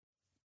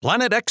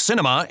Planet X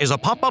Cinema is a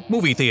pop-up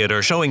movie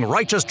theater showing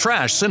righteous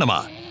trash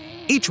cinema.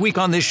 Each week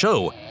on this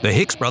show, the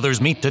Hicks brothers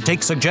meet to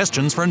take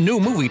suggestions for new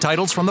movie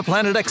titles from the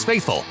Planet X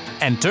faithful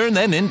and turn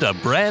them into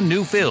brand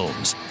new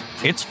films.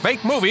 It's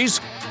fake movies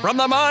from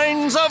the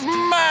minds of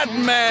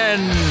madmen.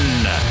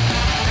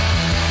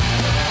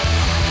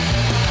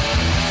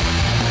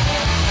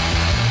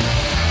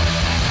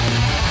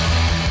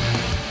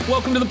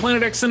 Welcome to the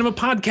Planet X Cinema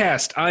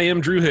Podcast. I am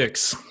Drew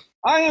Hicks.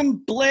 I am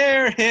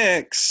Blair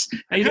Hicks.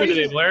 How you doing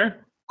today,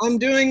 Blair? I'm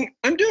doing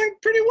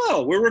pretty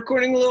well. We're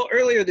recording a little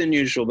earlier than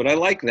usual, but I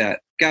like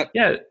that.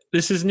 Yeah,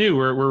 this is new.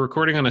 We're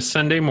recording on a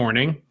Sunday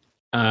morning.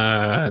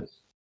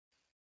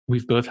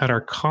 We've both had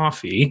our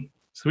coffee,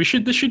 so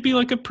this should be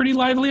like a pretty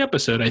lively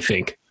episode, I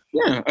think.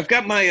 Yeah, I've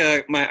got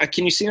my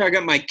can you see I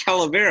got my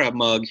Calavera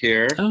mug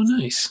here? Oh,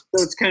 nice.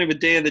 So it's kind of a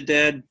Day of the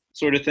Dead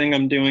sort of thing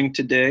I'm doing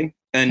today,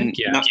 and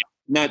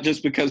not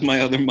just because my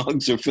other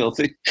mugs are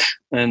filthy.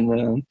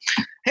 And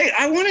hey,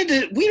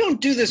 we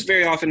don't do this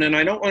very often, and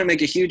I don't want to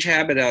make a huge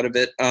habit out of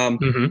it.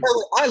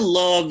 I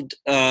loved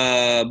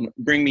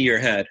Bring Me Your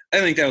Head. I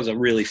think that was a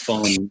really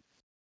fun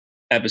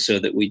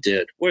epised that we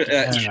did.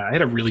 I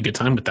had a really good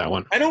time with that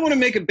one. I don't want to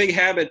make a big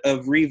habit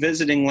of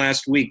revisiting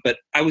last week, but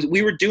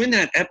we were doing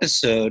that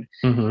episode,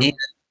 and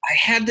I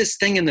had this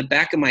thing in the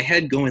back of my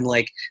head going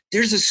like,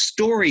 there's a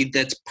story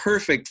that's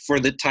perfect for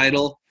the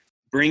title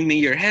Bring Me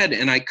Your Head,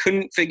 and I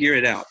couldn't figure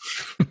it out.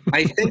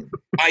 I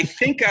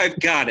think I've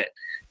got it.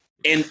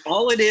 And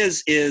all it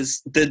is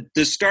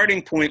the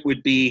starting point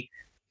would be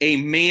a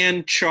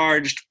man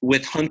charged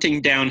with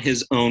hunting down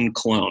his own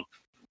clone.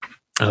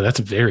 Oh, that's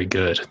very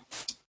good.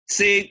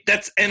 See,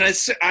 I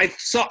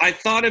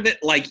thought of it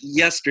like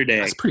yesterday.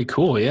 That's pretty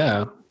cool,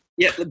 yeah.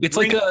 Yeah, it's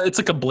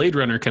like a Blade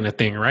Runner kind of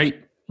thing,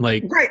 right?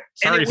 Like, right.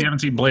 Sorry if you haven't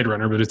seen Blade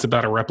Runner, but it's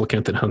about a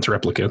replicant that hunts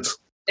replicants.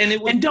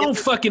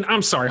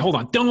 I'm sorry, hold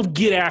on. Don't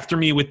get after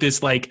me with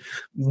this like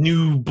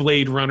new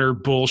Blade Runner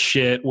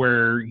bullshit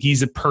where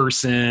he's a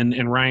person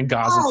and Ryan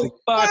Gosling's like,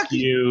 fuck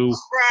you.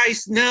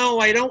 Christ, no,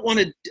 I don't want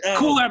to.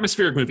 Cool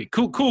atmospheric movie.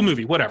 Cool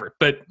movie, whatever.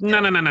 But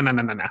no.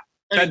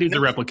 That dude's a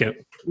replicant.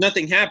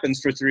 Nothing happens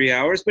for 3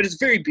 hours, but it's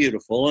very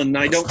beautiful, and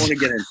I don't want to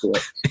get into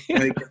it.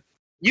 Like,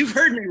 you've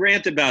heard me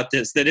rant about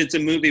this, that it's a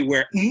movie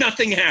where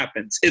nothing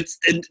happens. It's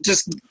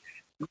just...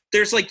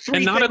 There's like three,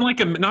 and not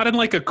in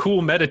like a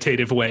cool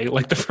meditative way,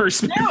 like the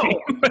first movie.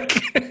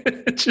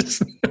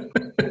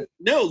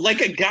 No, like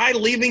a guy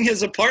leaving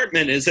his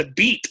apartment is a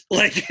beat.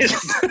 Like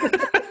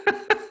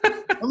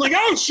I'm like,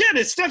 oh shit,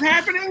 is stuff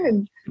happening?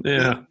 And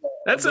yeah,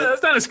 that's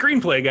not a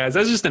screenplay, guys.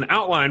 That's just an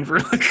outline for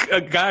like a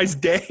guy's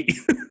day.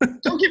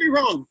 Don't get me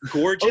wrong,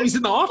 gorgeous. Oh, he's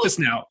in the office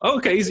now. Oh,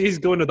 okay, he's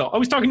going to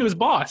he's talking to his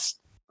boss.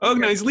 Oh,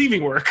 no, he's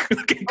leaving work.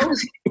 Okay,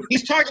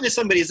 he's talking to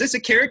somebody. Is this a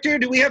character?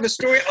 Do we have a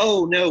story?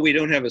 Oh, no, we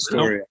don't have a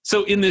story. No.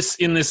 So in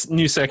this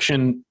new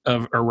section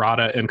of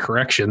errata and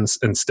corrections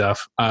and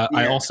stuff,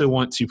 I also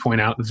want to point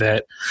out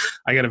that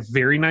I got a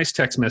very nice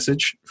text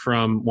message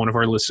from one of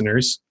our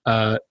listeners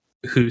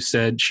who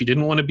said she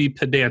didn't want to be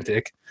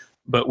pedantic,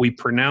 but we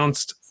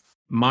pronounced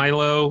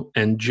Milo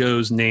and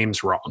Joe's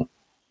names wrong.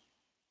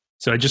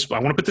 So I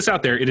want to put this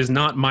out there. It is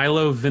not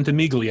Milo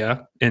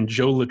Ventimiglia and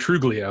Joe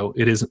Latruglio.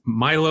 It is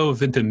Milo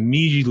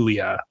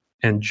Ventimiglia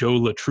and Joe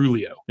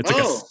Latruglio. It's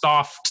like a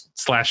soft /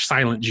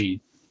 silent G.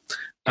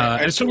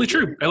 And it's totally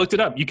true. I looked it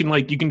up. You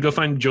can go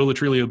find Joe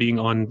Latruglio being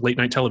on late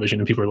night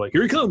television, and people are like,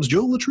 "Here he comes,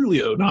 Joe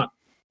Latruglio," not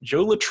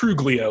Joe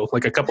Latruglio,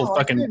 like a couple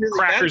fucking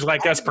crackers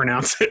like us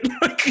pronounce it.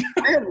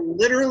 I have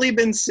literally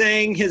been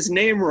saying his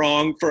name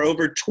wrong for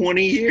over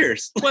 20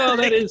 years. Well,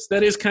 that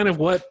is kind of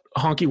what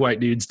honky white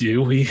dudes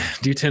do. We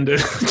do tend to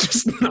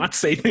just not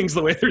say things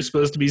the way they're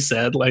supposed to be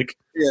said. Like,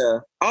 yeah,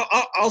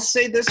 I'll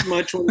say this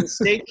much: when the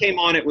state came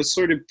on, it was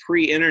sort of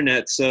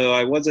pre-internet, so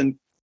I wasn't.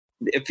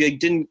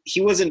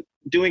 He wasn't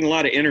doing a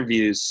lot of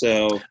interviews,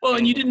 so. Well,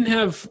 and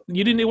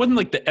it wasn't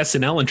like the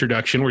SNL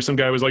introduction where some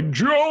guy was like,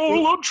 Joe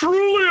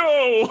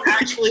Latrulio.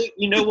 Actually,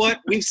 you know what?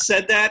 We've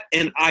said that,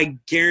 and I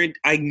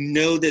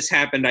know this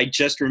happened. I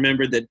just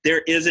remembered that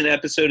there is an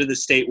episode of The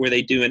State where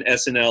they do an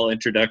SNL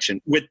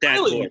introduction with that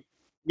really? Boy.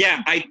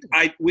 Yeah,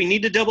 we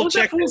need to double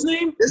check. What's that fool's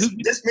name?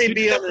 This may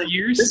be for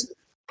years.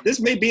 This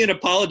may be an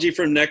apology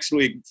for next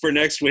week,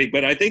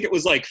 but I think it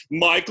was like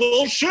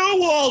Michael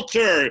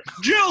Showalter,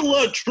 Joe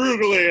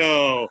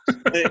Latruglio.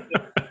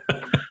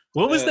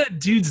 What was that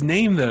dude's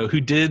name though?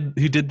 Who did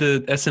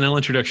the SNL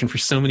introduction for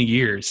so many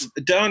years?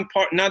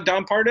 Not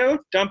Don Pardo.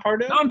 Don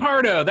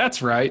Pardo.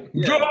 That's right.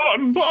 Yeah.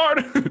 Don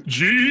Pardo.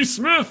 G.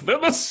 Smith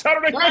and the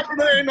Saturday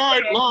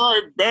Night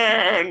Live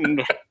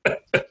Band.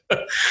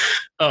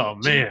 Oh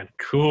man,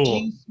 cool.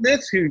 G.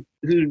 Smith,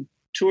 who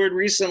toured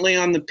recently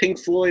on the Pink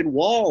Floyd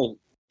Wall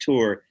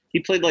tour.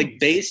 He played like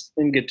bass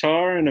and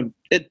guitar, and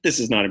this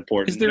is not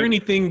important. Is there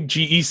anything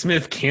G.E.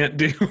 Smith can't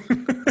do?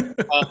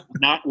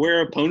 Not wear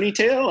a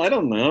ponytail? I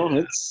don't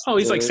know.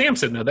 He's like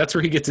Samson though. That's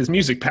where he gets his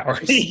music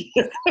powers.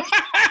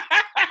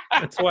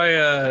 That's why.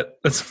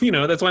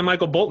 That's why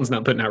Michael Bolton's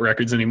not putting out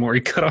records anymore.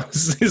 He cut off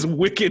his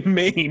wicked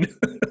mane.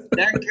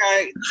 That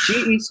guy,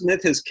 G.E.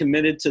 Smith, has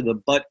committed to the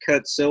butt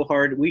cut so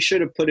hard. We should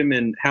have put him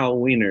in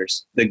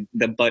Halloweeners.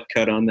 The butt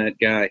cut on that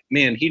guy,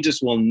 man, he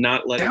just will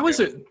not let. That was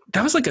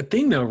like a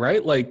thing though,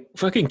 right? Like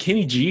fucking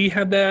Kenny G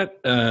had that.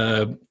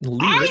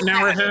 Lee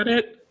Ritenour had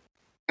it.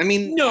 I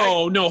mean,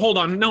 no, hold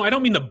on. No, I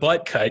don't mean the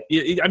butt cut.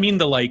 I mean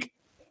the like,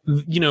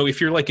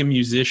 if you're like a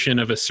musician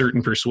of a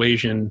certain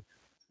persuasion,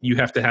 you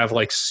have to have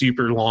like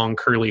super long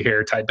curly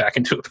hair tied back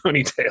into a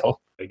ponytail,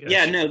 I guess.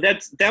 Yeah, no,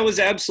 that was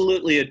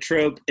absolutely a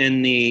trope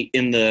in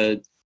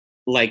the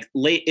like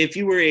late. If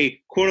you were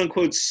a quote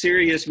unquote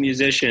serious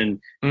musician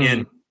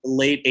in the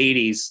late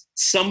 80s,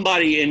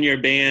 somebody in your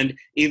band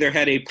either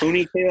had a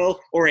ponytail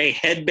or a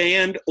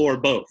headband or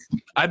both.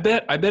 I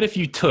bet if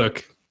you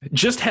took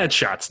just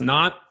headshots,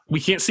 we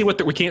can't see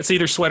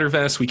their sweater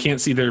vests, we can't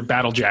see their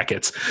battle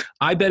jackets.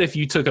 I bet if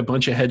you took a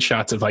bunch of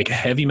headshots of like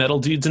heavy metal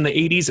dudes in the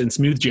 80s and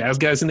smooth jazz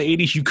guys in the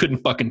 80s, you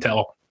couldn't fucking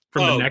tell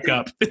from the neck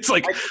up. It's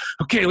like,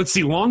 okay, let's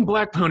see, long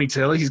black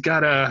ponytail. He's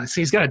got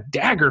a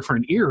dagger for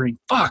an earring.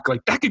 Fuck,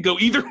 like that could go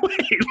either way.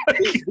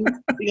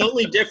 The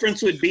only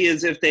difference would be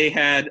as if they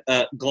had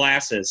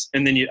glasses,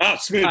 and then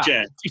smooth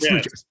jazz.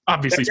 Smooth jazz.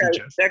 Obviously, smooth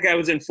jazz. That guy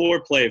was in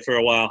foreplay for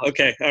a while.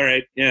 Okay, all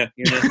right, yeah,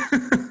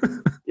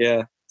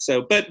 yeah.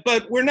 So, but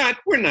we're not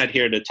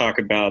here to talk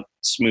about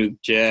smooth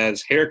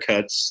jazz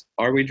haircuts,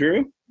 are we,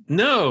 Drew?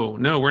 No,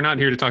 we're not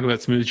here to talk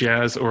about smooth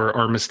jazz or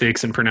our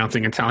mistakes in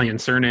pronouncing Italian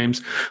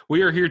surnames.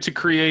 We are here to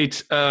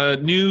create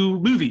new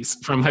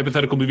movies from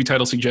hypothetical movie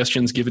title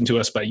suggestions given to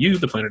us by you,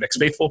 the Planet X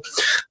faithful.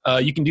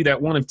 You can do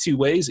that one of two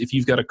ways. If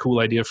you've got a cool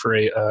idea for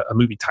a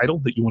movie title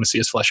that you want to see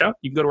us flesh out,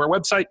 you can go to our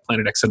website,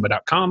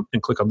 planetxcinema.com,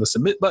 and click on the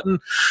submit button,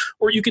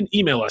 or you can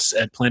email us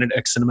at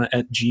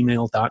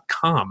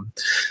planetxcinema@gmail.com.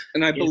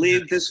 And I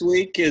believe this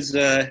week is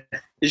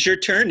your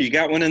turn. You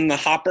got one in the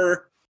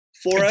hopper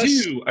for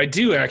us? I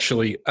do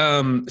actually.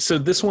 So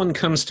this one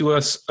comes to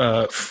us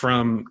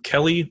from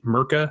Kelly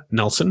Merca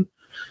Nelson,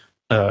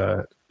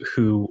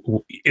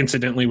 who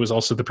incidentally was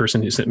also the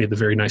person who sent me the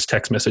very nice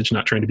text message,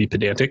 not trying to be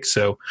pedantic.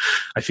 So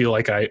I feel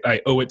like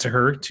I owe it to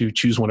her to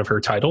choose one of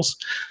her titles.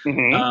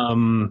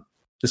 Mm-hmm.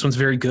 This one's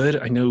very good.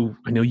 I know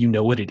you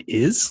know what it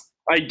is.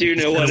 I do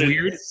know what it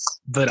is.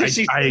 But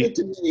she sent it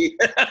to me.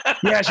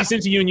 Yeah, she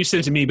sent it to you and you sent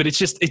it to me. But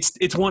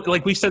it's one,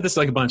 like we've said this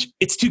like a bunch.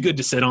 It's too good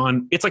to sit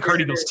on. It's like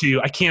Hard Eagles 2.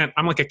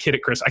 I'm like a kid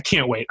at Chris. I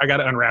can't wait. I got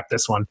to unwrap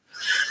this one.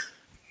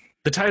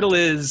 The title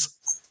is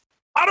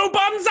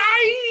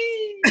AUTOBANZAI.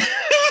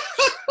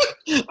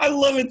 I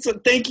love it.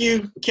 So thank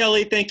you,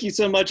 Kelly. Thank you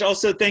so much.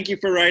 Also, thank you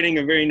for writing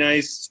a very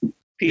nice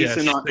piece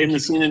in the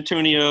San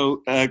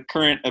Antonio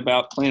Current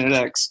about Planet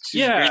X.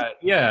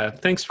 Yeah.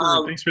 Thanks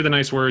for the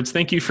nice words.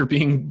 Thank you for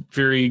being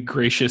very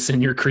gracious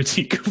in your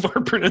critique of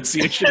our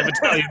pronunciation of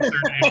Italian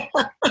surname.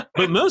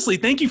 But mostly,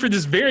 thank you for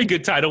this very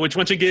good title, which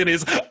once again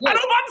is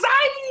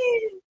AUTOBANZAI.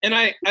 And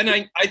I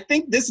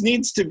think this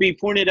needs to be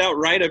pointed out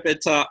right up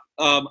at top.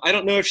 I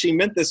don't know if she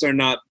meant this or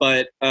not,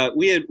 but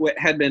we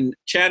had been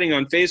chatting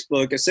on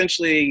Facebook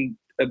essentially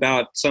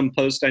about some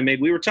post I made.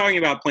 We were talking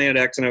about Planet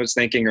X, and I was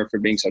thanking her for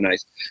being so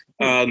nice.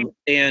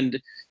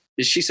 And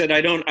she said,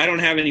 I don't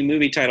have any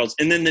movie titles.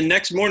 And then the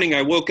next morning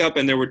I woke up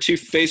and there were 2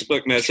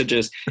 Facebook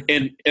messages.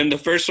 And the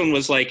first one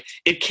was like,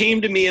 it came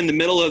to me in the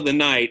middle of the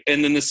night.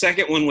 And then the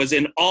second one was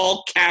in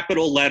all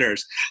capital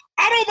letters.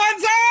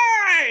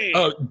 AUTOBANZAI!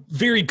 Oh,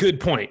 very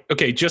good point.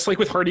 Okay, just like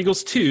with Hard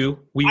Eagles 2,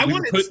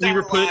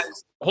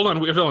 Hold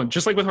on.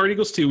 Just like with Hard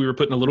Eagles 2, we were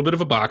put in a little bit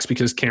of a box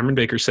because Cameron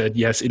Baker said,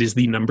 yes, it is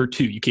the number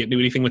 2. You can't do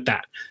anything with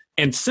that.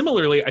 And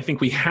similarly, I think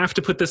we have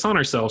to put this on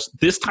ourselves.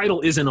 This title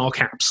is in all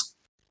caps.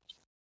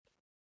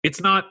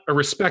 It's not a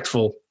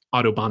respectful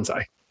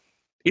AUTOBANZAI.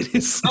 It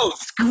is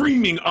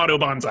screaming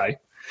AUTOBANZAI.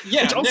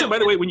 Yeah. Which also, by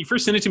the way, when you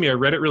first sent it to me, I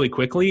read it really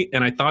quickly,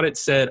 and I thought it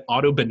said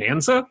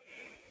AUTOBANANZA.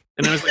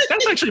 And I was like,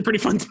 that's actually a pretty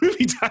fun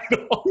movie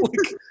title.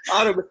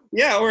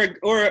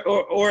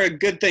 Or a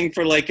good thing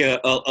for like a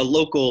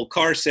local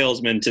car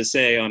salesman to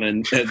say on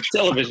a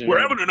television. We're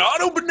having an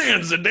auto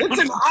bonanza. It's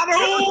an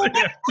auto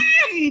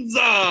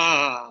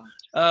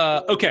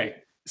bonanza. Okay,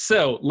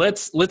 so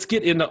let's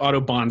get into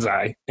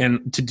AUTOBANZAI,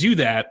 and to do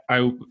that,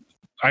 I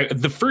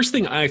the first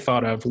thing I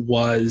thought of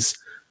was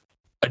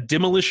a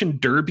demolition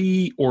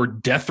derby or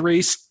Death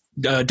Race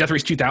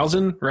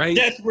 2000, right?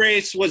 Death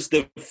Race was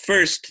the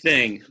first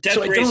thing. Death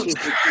Race was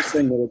the first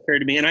thing that occurred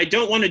to me. And I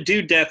don't want to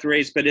do Death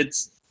Race, but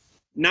it's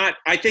not,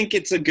 I think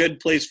it's a good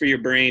place for your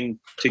brain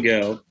to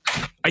go.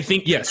 I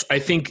think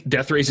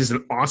Death Race is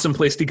an awesome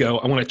place to go.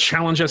 I want to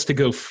challenge us to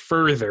go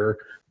further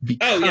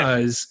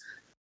because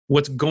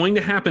what's going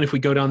to happen if we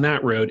go down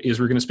that road is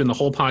we're going to spend the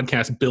whole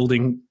podcast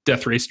building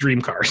Death Race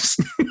dream cars.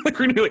 Like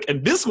we're going to be like,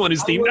 and this one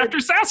is themed after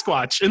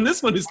Sasquatch, and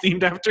this one is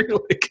themed after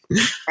like.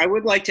 I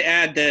would like to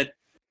add that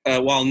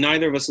while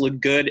neither of us look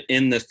good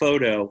in the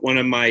photo, one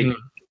of my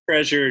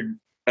treasured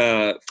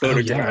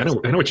photograph. I know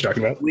what you're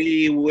talking about.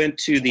 We went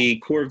to the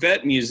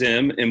Corvette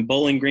Museum in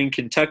Bowling Green,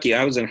 Kentucky.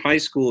 I was in high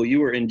school. You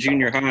were in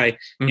junior high.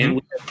 And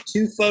we have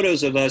 2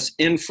 photos of us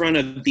in front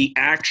of the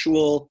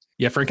actual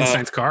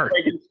Frankenstein's car.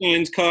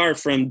 Frankenstein's car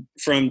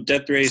from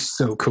Death Race.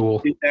 So cool.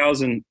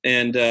 2000.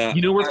 And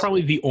we're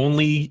probably the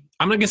only,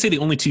 I'm not going to say the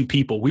only 2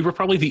 people. We were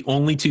probably the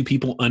only 2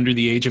 people under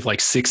the age of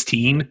like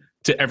 16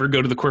 to ever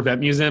go to the Corvette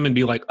Museum and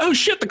be like, oh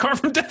shit, the car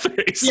from Death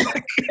Race. Yeah.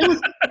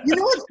 You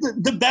know what's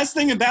the best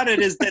thing about it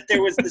is that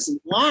there was this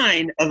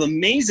line of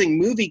amazing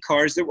movie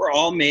cars that were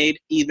all made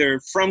either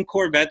from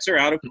Corvettes or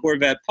out of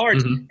Corvette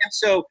parts. And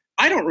so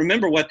I don't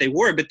remember what they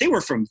were, but they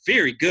were from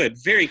very good,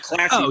 very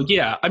classy. Oh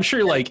yeah. I'm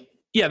sure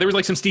there was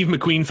like some Steve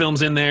McQueen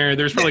films in there.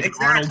 There's probably like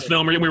an Arnold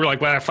film, and we were like,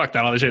 well, fuck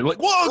that, all this shit. Like,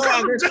 whoa,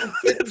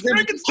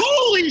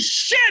 holy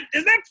shit,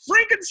 is that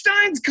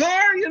Frankenstein's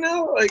car? You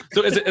know, like.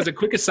 So as a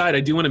quick aside, I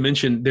do want to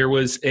mention there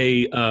was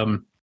the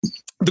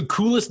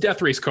coolest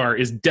Death Race car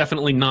is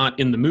definitely not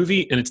in the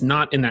movie, and it's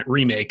not in that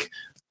remake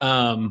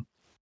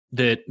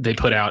that they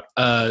put out.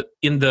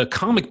 In the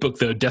comic book,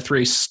 though, Death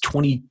Race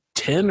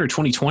 2010 or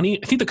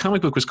 2020, I think the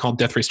comic book was called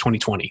Death Race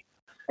 2020.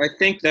 I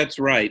think that's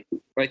right.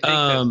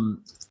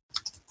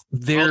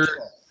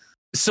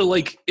 So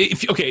like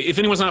if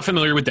anyone's not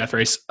familiar with Death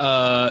Race,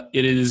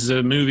 it is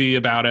a movie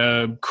about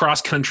a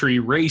cross-country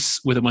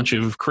race with a bunch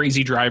of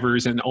crazy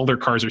drivers, and all their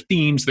cars are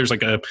themed. There's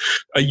like a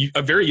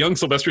very young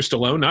Sylvester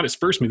Stallone, not his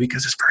first movie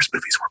because his first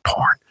movies were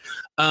porn.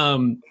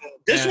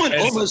 This one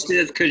almost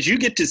is because you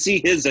get to see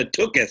his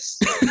Atukas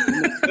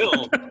in the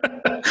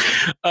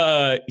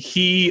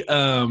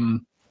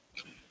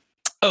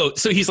film.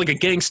 So he's like a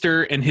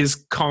gangster, and his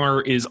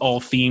car is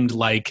all themed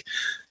like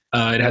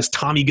it has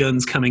Tommy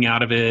guns coming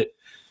out of it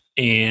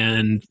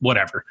and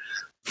whatever.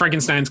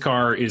 Frankenstein's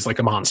car is like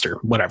a monster,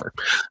 whatever.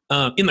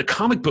 In the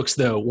comic books,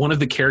 though, one of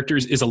the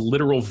characters is a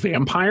literal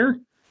vampire,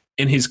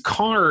 and his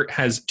car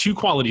has 2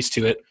 qualities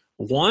to it.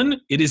 1,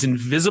 it is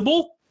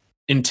invisible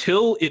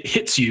until it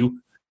hits you.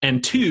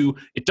 And 2,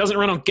 it doesn't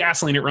run on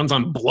gasoline, it runs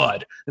on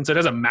blood. And so it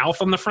has a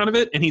mouth on the front of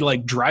it, and he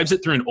like drives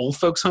it through an old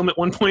folks home at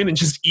one point and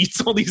just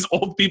eats all these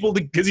old people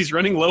because he's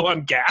running low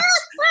on gas.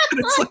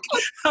 And it's like,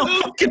 how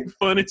fucking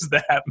fun is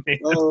that, man?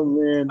 Oh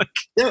man.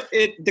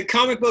 The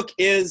comic book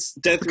is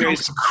Death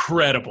Race.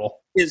 Incredible.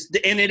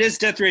 And it is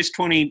Death Race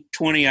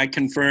 2020. I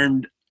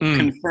confirmed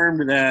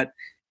that.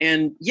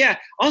 And yeah,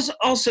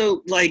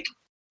 also like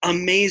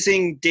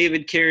amazing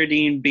David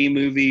Carradine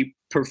B-movie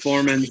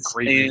performance.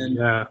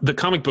 And the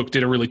comic book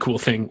did a really cool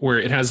thing where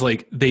it has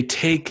like they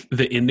take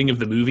the ending of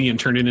the movie and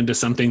turn it into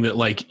something that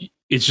like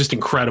it's just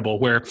incredible,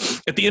 where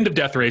at the end of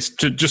Death Race,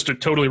 to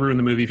totally ruin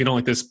the movie, if you don't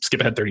like this,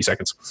 skip ahead 30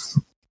 seconds.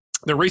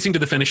 They're racing to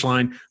the finish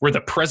line where the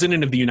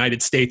president of the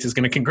United States is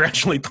going to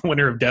congratulate the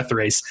winner of Death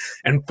Race,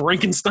 and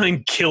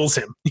Frankenstein kills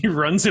him. He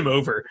runs him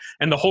over,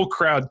 and the whole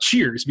crowd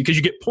cheers because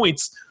you get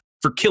points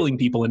for killing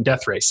people in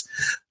Death Race.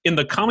 In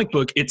the comic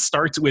book, it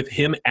starts with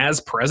him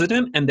as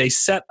president, and they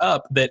set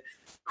up that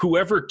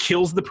whoever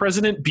kills the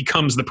president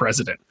becomes the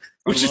president,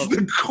 which is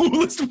the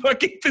coolest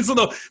fucking thing.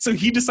 So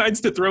he decides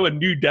to throw a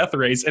new Death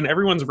Race, and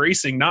everyone's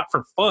racing not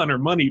for fun or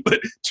money, but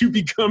to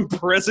become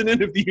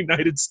president of the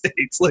United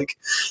States. Like,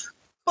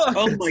 fuck,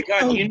 oh my God.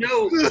 So you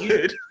know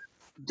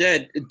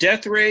that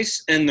Death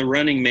Race and The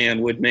Running Man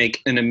would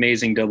make an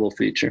amazing double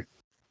feature.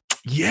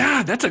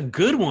 Yeah, that's a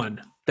good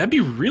one. That'd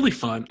be really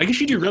fun. I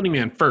guess you do Running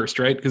Man first,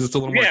 right? Because it's a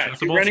little more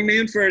accessible. Do Running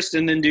Man first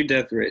and then do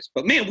Death Race.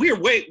 But man, we're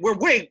way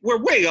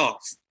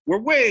off.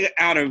 We're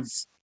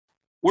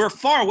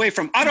far away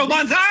from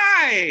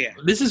AUTOBANZAI!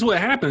 This is what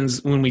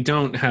happens when we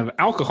don't have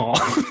alcohol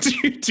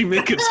to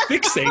make us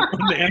fixate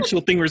on the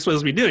actual thing we're supposed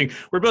to be doing.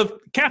 We're both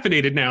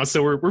caffeinated now,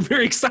 so we're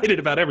very excited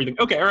about everything.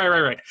 Okay, all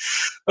right.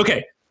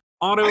 Okay,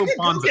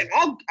 AUTOBANZAI.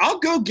 I'll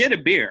go get a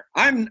beer.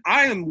 I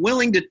am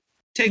willing to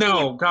take.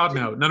 No, God,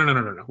 no.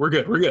 We're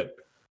good.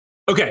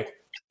 Okay,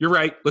 you're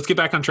right. Let's get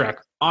back on track.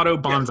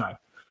 AUTOBANZAI.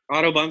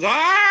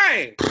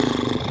 AUTOBANZAI!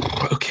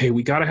 Okay,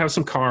 we got to have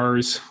some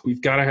cars.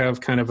 We've got to have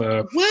kind of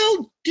a...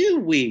 Well, do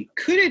we?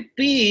 Could it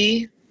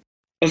be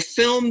a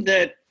film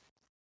that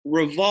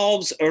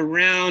revolves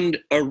around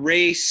a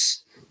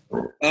race,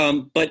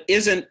 but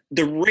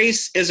the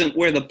race isn't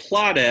where the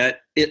plot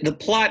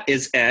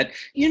is at?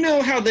 You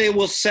know how they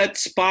will set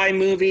spy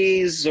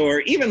movies,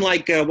 or even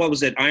like, what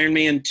was it, Iron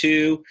Man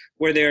 2,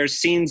 where there are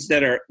scenes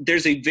that are...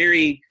 There's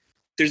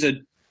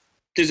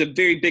a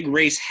very big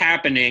race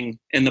happening,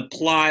 and the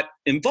plot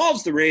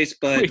involves the race,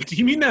 but... Wait, do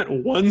you mean that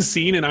one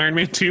scene in Iron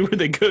Man 2 where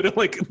they go to,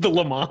 like, the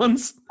Le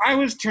Mans? I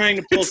was trying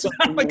to pull something...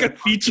 Not like a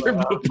feature of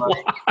the plot.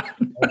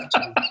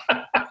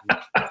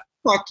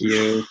 Fuck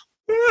you.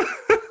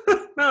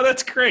 No,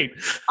 that's great.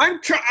 I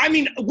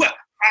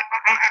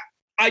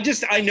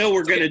know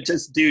we're going to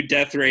just do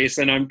Death Race,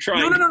 and I'm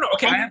trying... No.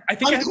 Okay, I'm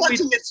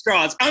clutching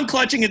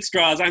at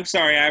straws. I'm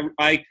sorry.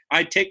 I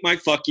take my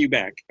fuck you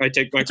back.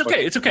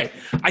 It's okay.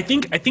 I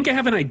think I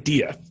have an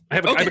idea. I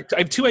have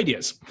 2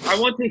 ideas. I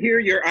want to hear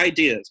your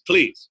ideas,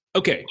 please.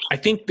 Okay, I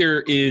think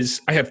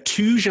I have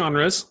 2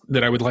 genres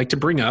that I would like to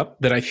bring up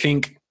that I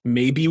think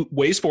maybe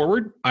ways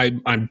forward.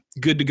 I'm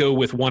good to go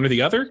with one or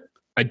the other.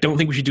 I don't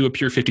think we should do a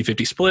pure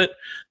 50-50 split,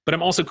 but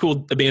I'm also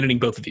cool abandoning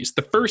both of these.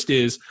 The first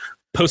is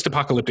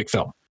post-apocalyptic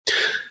film.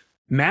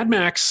 Mad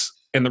Max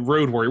and the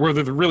Road Warrior, well,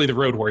 really the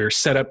Road Warrior,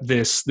 set up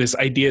this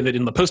idea that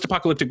in the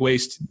post-apocalyptic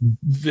waste,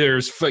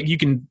 there's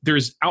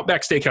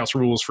Outback Steakhouse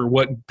rules for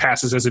what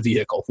passes as a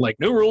vehicle. Like,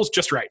 no rules,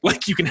 just right.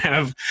 Like, you can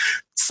have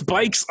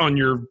spikes on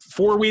your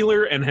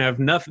four-wheeler and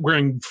have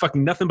wearing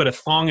fucking nothing but a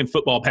thong and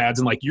football pads,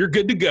 and like, you're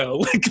good to go.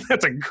 Like,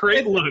 that's a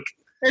great look.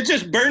 It's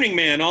just Burning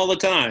Man all the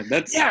time.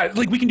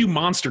 Like we can do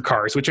monster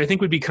cars, which I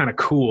think would be kind of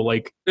cool.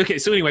 Like, okay,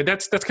 so anyway,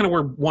 that's kind of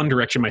where one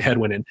direction my head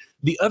went in.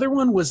 The other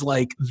one was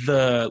like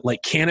the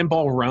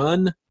Cannonball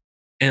Run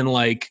and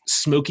like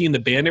Smokey and the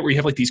Bandit, where you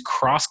have like these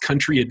cross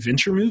country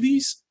adventure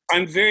movies.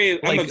 I'm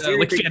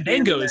like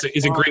Fandango is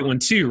a great one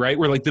too, right?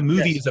 Where like the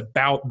movie is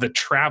about the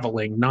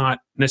traveling, not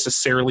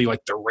necessarily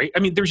like the rate.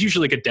 I mean, there's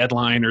usually like a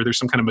deadline or there's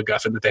some kind of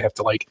MacGuffin that they have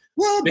to like.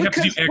 Well, they have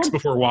to do X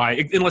before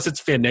Y, unless it's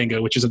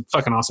Fandango, which is a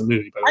fucking awesome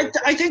movie.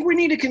 I think we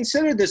need to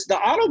consider this. The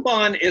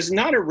Autobahn is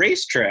not a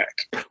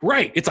racetrack,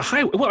 right? It's a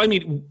highway. Well, I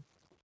mean,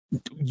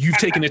 you've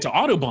taken it to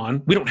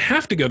Autobahn. We don't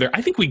have to go there.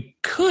 I think we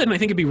could, and I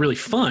think it'd be really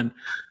fun.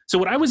 So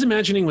what I was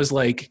imagining was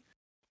like.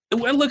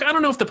 Well, look, I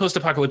don't know if the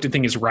post-apocalyptic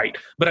thing is right,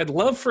 but I'd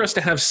love for us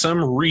to have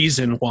some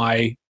reason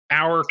why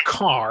our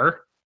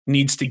car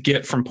needs to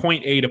get from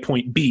point A to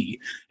point B.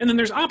 And then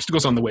there's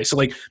obstacles on the way. So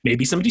like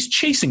maybe somebody's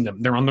chasing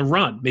them. They're on the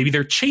run. Maybe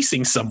they're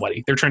chasing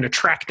somebody. They're trying to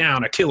track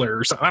down a killer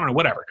or something. I don't know,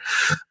 whatever.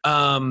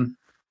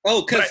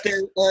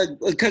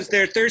 Because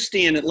they're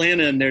thirsty in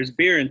Atlanta and there's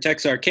beer in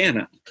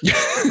Texarkana.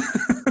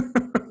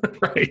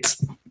 Right.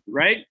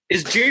 Right?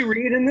 Is Jay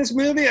Reed in this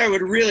movie? I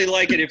would really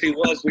like it if he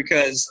was,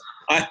 because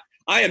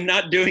I am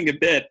not doing a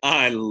bit.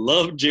 I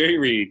love Jerry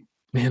Reed.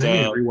 Man, I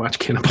need to rewatch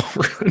Cannonball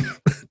Run.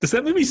 Does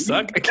that movie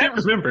suck? I can't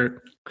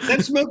remember.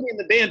 That's Smokey and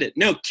the Bandit.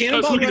 No,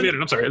 Cannonball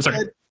Run. I'm sorry.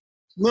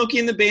 Smokey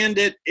and the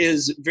Bandit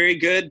is very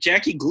good.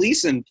 Jackie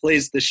Gleason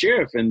plays the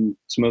sheriff in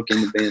Smokey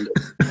and the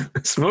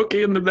Bandit.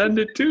 Smokey and the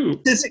Bandit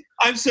too.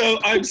 I'm so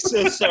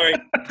sorry.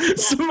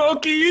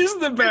 Smokey is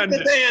the bandit.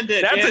 The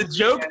Bandit. That's a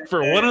joke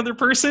for one other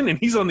person, and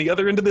he's on the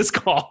other end of this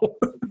call.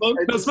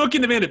 Smokey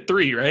and the Bandit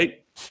 3,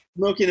 right?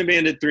 Smokey and the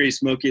Bandit 3.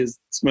 Smokey is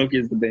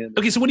the bandit.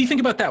 Okay, so what do you think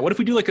about that? What if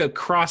we do like a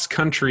cross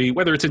country,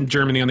 whether it's in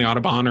Germany on the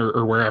Autobahn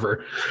or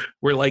wherever,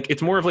 where like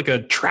it's more of like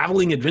a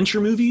traveling adventure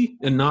movie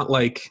and not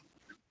like.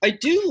 I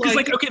do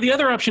like okay, the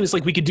other option is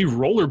like we could do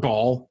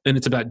Rollerball and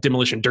it's about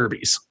demolition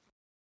derbies.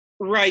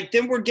 Right.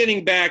 Then we're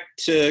getting back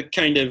to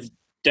kind of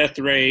Death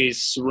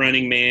Race,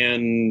 Running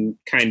Man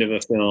kind of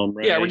a film,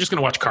 right? Yeah, we're just going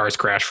to watch cars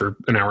crash for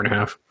an hour and a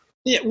half.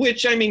 Yeah,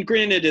 which, I mean,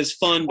 granted is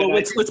fun. Well,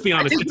 let's be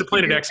honest. It's a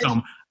Planet X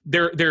film.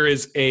 There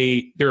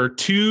are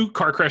two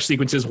car crash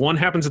sequences. One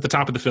happens at the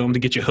top of the film to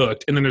get you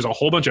hooked, and then there's a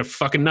whole bunch of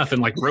fucking nothing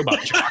like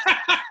Robot Jock,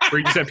 where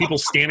you just have people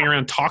standing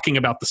around talking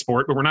about the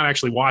sport, but we're not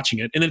actually watching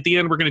it. And at the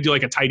end, we're going to do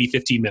like a tidy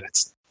 15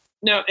 minutes.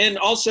 Now, and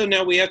also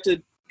now we have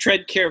to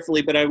tread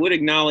carefully, but I would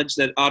acknowledge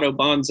that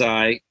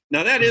AUTOBANZAI,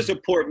 now that is a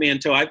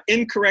portmanteau. I've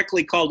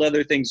incorrectly called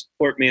other things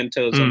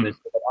portmanteaus on this.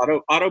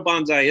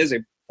 AUTOBANZAI is a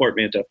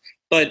portmanteau.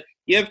 But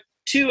you have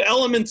two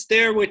elements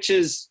there, which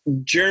is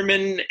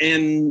Germany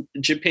and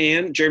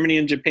Japan.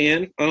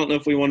 I don't know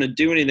if we want to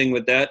do anything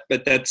with that,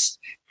 but that's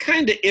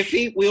kind of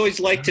iffy. We always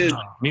like to...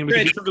 I mean, we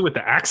can do something with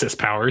the Axis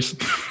powers.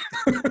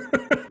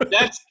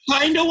 That's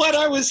kind of what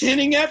I was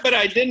hinting at, but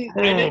I didn't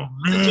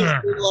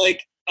just be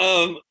like,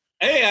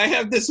 hey, I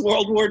have this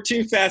World War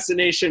II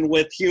fascination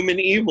with human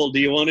evil.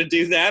 Do you want to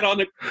do that on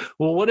a...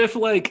 Well, what if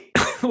like...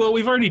 Well,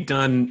 we've already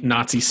done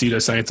Nazi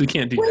pseudoscience. We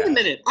can't do that. Wait a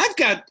minute.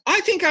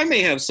 I think I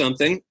may have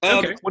something.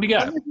 Okay, what do you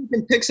got? I think you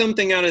can pick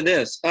something out of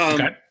this.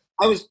 Okay.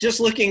 I was just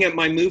looking at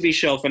my movie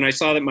shelf and I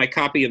saw that my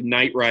copy of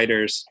Knight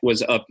Riders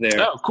was up there.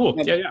 Oh, cool.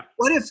 Yeah.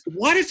 What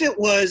if it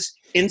was,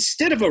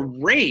 instead of a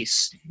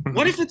race,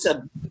 what if it's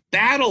a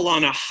battle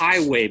on a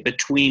highway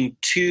between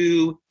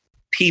two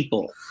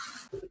people?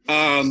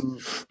 You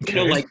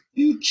know, like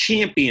two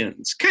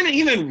champions, kind of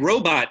even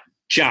Robot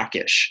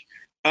Jockish.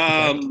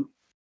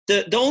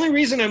 The only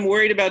reason I'm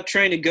worried about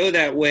trying to go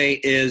that way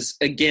is,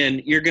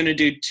 again, you're going to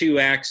do 2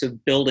 acts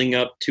of building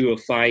up to a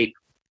fight,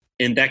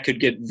 and that could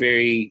get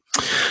very...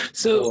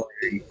 So,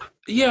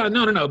 yeah,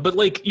 no. But,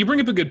 like, you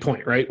bring up a good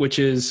point, right? Which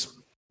is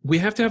we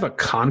have to have a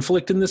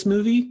conflict in this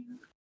movie.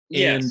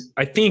 Yes. And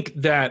I think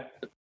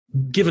that,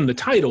 given the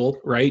title,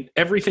 right,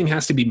 everything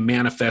has to be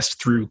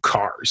manifest through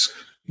cars.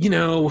 You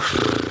know,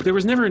 there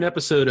was never an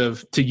episode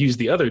of, to use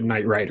the other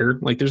Knight Rider,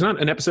 like there's not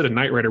an episode of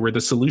Knight Rider where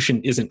the solution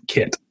isn't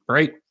Kit,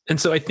 right? And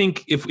so I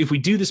think if we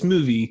do this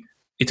movie,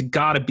 it's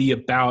got to be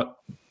about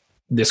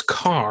this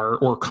car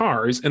or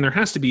cars, and there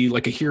has to be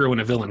like a hero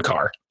and a villain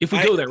car. If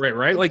we go that way,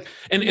 right? Like,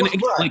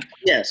 like,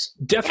 yes,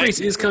 Death Race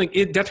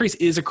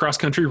is a cross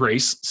country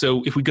race.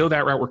 So if we go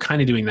that route, we're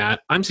kind of doing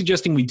that. I'm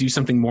suggesting we do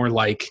something more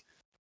like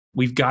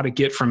we've got to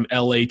get from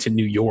LA to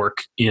New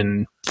York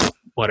in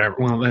whatever.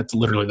 Well, that's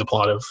literally the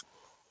plot of.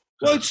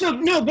 Well, so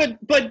no, but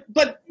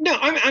no,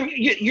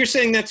 you're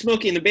saying that's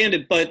Smokey and the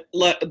Bandit, but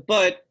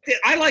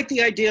I like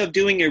the idea of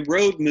doing a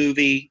road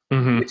movie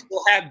which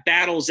will have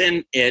battles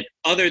in it,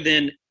 other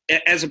than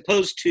as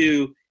opposed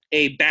to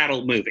a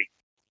battle movie.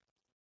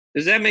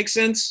 Does that make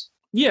sense?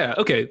 Yeah.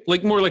 Okay.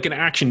 Like more like an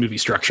action movie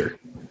structure.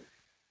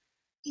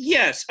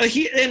 Yes, and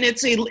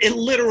it's a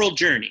literal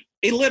journey.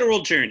 A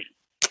literal journey.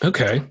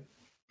 Okay.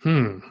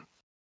 The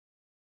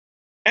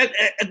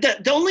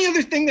only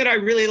other thing that I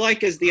really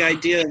like is the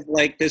idea of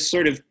like this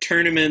sort of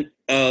tournament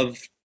of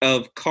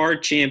car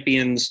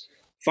champions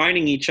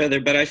fighting each other,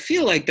 but I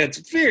feel like that's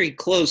very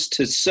close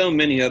to so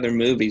many other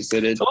movies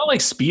that it's a lot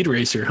like Speed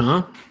Racer,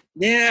 huh?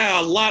 Yeah,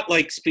 a lot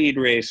like Speed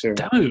Racer.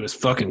 That movie was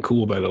fucking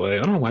cool, by the way.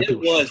 I don't know why it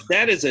was.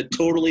 That is a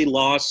totally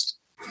lost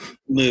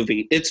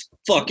movie. It's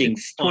fucking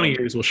fun. 20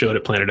 years we'll show it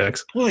at Planet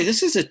X. Boy,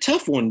 this is a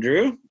tough one,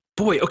 Drew.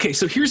 Boy, okay,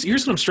 so here's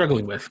what I'm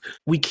struggling with.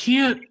 We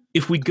can't,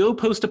 if we go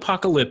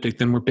post-apocalyptic,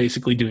 then we're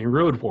basically doing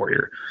Road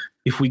Warrior.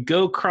 If we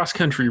go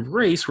cross-country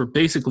race, we're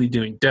basically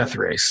doing Death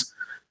Race.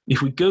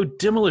 If we go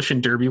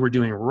Demolition Derby, we're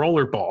doing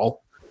Rollerball.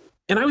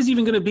 And I was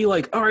even going to be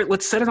like, all right,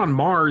 let's set it on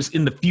Mars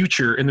in the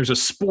future, and there's a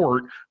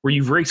sport where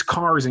you race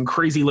cars in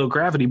crazy low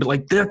gravity, but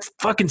like that's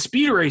fucking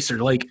Speed Racer.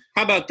 Like,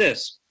 how about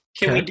this?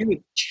 Can we do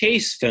a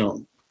chase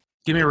film?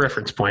 Give me a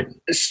reference point.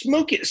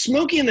 Smokey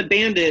and the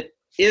Bandit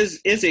is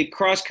a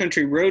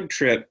cross-country road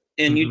trip,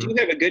 and you do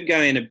have a good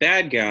guy and a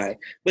bad guy,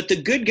 but the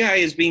good guy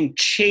is being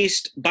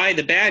chased by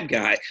the bad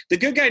guy. The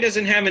good guy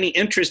doesn't have any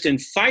interest in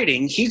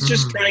fighting. He's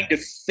just trying to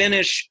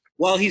finish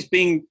while he's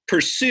being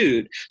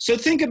pursued. So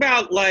think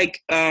about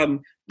like,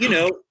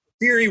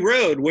 Fury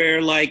Road,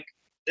 where like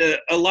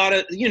a lot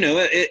of,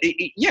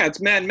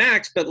 it's Mad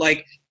Max, but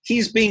like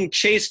he's being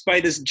chased by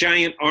this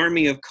giant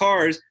army of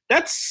cars.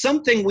 That's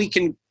something we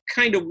can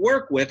kind of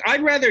work with.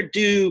 I'd rather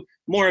do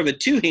more of a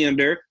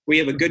two-hander where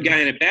you have a good guy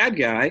and a bad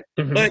guy,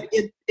 but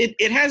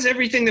it has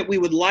everything that we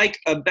would like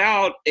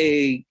about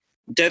a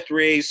death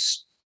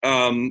race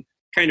kind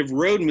of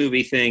road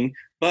movie thing,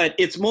 but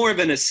it's more of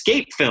an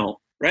escape film,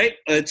 right?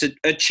 It's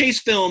a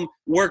chase film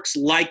works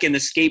like an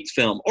escape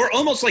film, or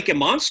almost like a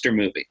monster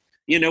movie,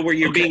 where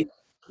you're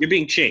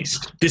being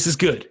chased. This is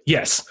good.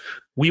 Yes.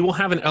 We will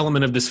have an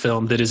element of this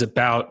film that is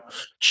about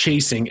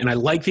chasing, and I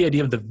like the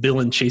idea of the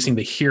villain chasing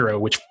the hero,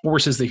 which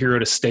forces the hero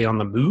to stay on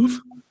the move.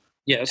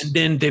 Yes. And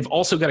then they've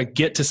also got to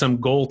get to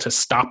some goal to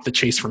stop the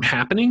chase from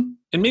happening.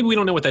 And maybe we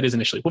don't know what that is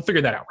initially. We'll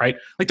figure that out, right?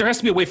 Like there has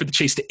to be a way for the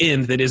chase to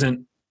end that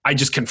isn't, I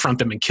just confront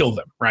them and kill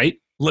them, right?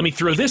 Let me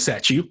throw this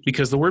at you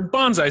because the word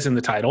bonsai is in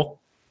the title.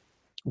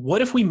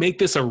 What if we make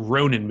this a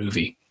Ronin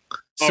movie?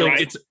 So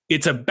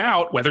it's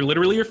about, whether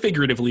literally or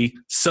figuratively,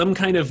 some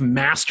kind of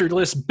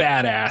masterless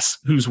badass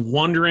who's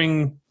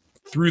wandering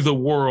through the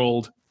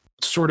world,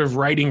 sort of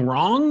righting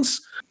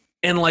wrongs.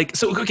 And like,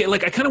 so, okay,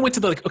 like I kind of went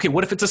to the like, okay,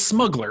 what if it's a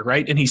smuggler,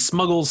 right? And he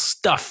smuggles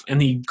stuff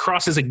and he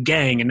crosses a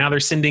gang and now they're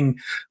sending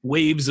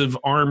waves of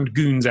armed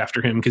goons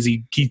after him because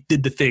he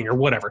did the thing or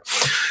whatever.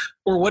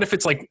 Or what if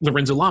it's like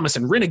Lorenzo Lamas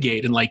and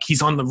Renegade and like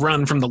he's on the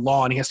run from the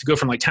law and he has to go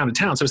from like town to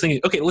town. So I was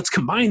thinking, okay, let's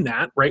combine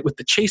that, right, with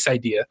the chase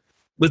idea.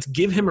 Let's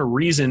give him a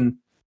reason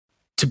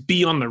to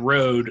be on the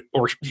road,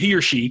 or he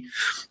or she,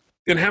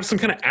 and have some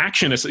kind of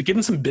action, give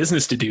him some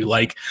business to do.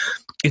 Like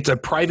it's a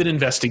private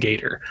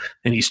investigator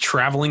and he's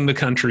traveling the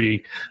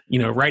country,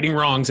 righting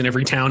wrongs in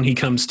every town he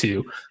comes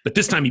to. But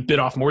this time he bit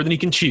off more than he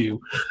can chew.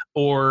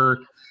 Or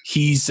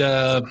he's,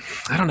 I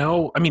don't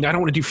know. I mean, I don't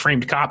want to do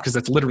Framed Cop because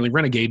that's literally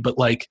Renegade, but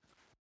like,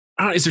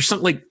 I don't know, is there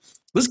something like,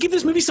 let's give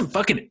this movie some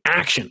fucking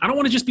action. I don't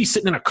want to just be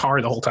sitting in a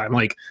car the whole time.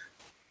 Like,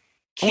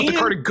 I want the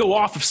car to go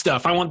off of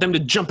stuff. I want them to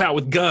jump out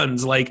with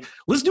guns. Like,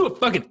 let's do a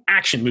fucking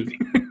action movie.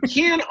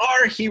 Can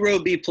our hero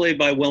be played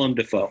by Willem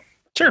Dafoe?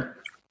 Sure.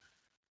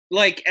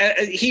 Like,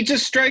 he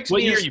just strikes me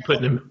as... What year are you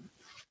putting him?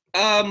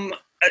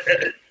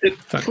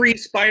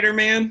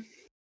 Pre-Spider-Man.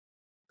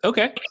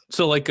 Okay.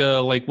 So like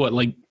what,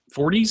 like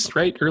 40s,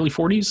 right? Early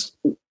 40s?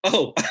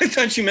 Oh, I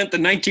thought you meant the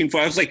 1940s.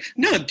 I was like,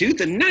 no, dude,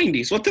 the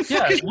 90s. What the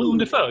fuck is... Willem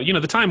Dafoe,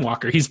 the Time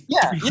Walker. He's...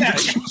 Yeah.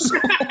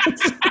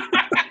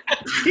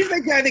 He's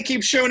that guy that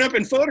keeps showing up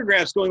in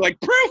photographs going like,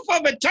 proof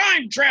of a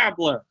time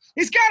traveler.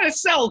 He's got a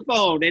cell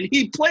phone and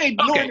he played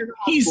Northern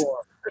Osborne.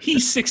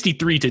 He's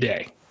 63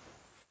 today.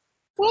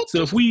 What?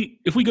 So if we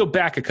go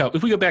back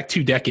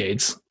 2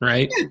 decades,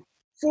 right? Yeah,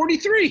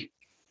 43.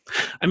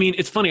 I mean,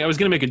 it's funny. I was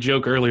going to make a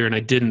joke earlier and I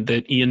didn't,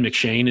 that Ian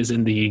McShane is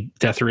in the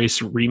Death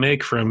Race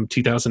remake from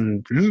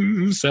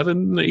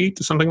 2007, 8,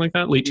 something like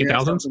that, late 2000s.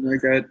 Yeah, something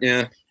like that,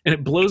 yeah. And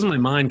it blows my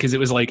mind because it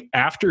was like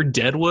after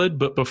Deadwood,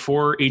 but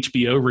before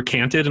HBO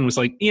recanted and was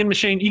like, Ian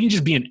McShane, you can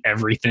just be in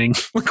everything.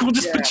 Like we'll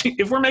just put you,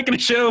 if we're making a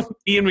show,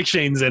 Ian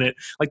McShane's in it.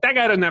 Like that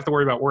guy doesn't have to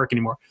worry about work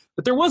anymore.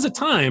 But there was a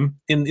time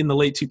in the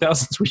late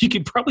 2000s where you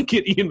could probably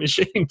get Ian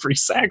McShane for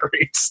SAG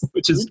rates,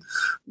 which is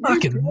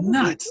fucking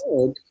nuts.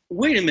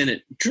 Wait a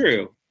minute,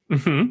 Drew.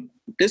 Mm-hmm.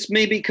 This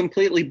may be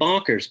completely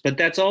bonkers, but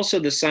that's also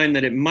the sign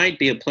that it might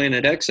be a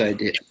Planet X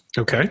idea.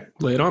 Okay,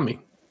 lay it on me.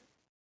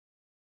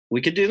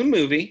 We could do the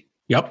movie.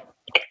 Yep.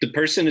 The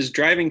person is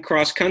driving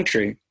cross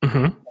country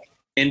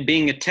and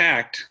being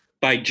attacked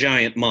by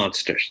giant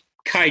monsters,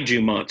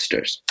 kaiju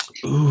monsters.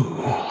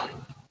 Ooh.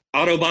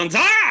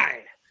 AUTOBANZAI!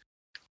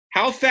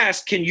 How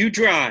fast can you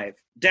drive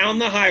down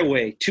the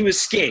highway to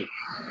escape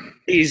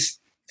these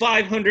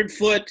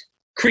 500-foot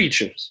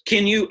creatures?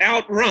 Can you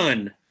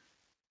outrun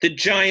the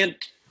giant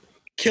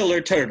killer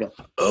turtle?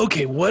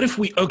 Okay,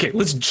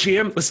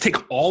 let's take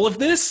all of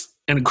this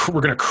and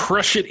we're going to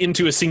crush it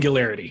into a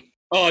singularity.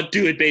 Oh,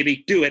 do it,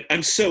 baby. Do it.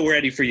 I'm so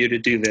ready for you to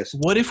do this.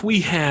 What if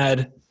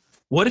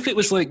it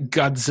was like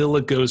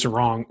Godzilla goes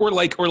wrong, or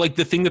like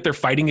the thing that they're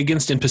fighting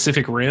against in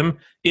Pacific Rim,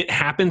 it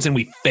happens and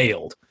we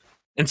failed.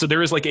 And so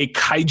there is like a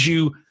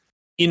kaiju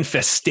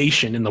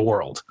infestation in the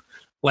world.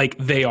 Like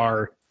they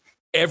are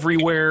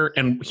everywhere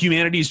and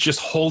humanity's just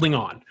holding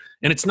on.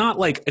 And it's not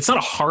a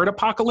hard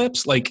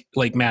apocalypse like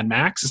Mad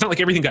Max. It's not like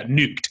everything got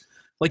nuked.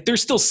 Like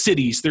there's still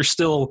cities, there's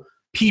still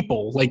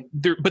people,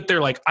 but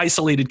they're like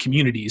isolated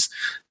communities.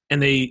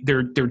 And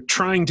they're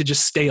trying to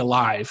just stay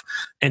alive,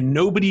 and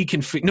nobody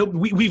can.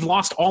 We've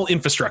lost all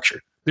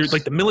infrastructure. There's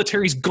like the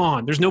military's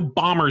gone. There's no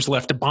bombers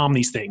left to bomb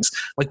these things.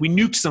 Like we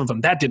nuked some of them,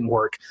 that didn't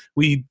work.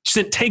 We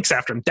sent tanks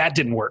after them, that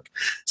didn't work.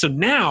 So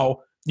now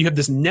you have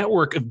this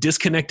network of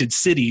disconnected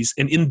cities,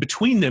 and in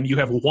between them you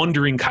have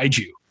wandering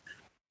kaiju.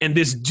 And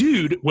this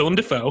dude, Willem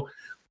Dafoe,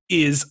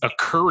 is a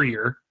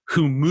courier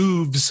who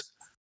moves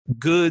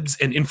goods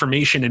and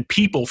information and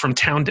people from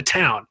town to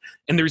town.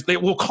 And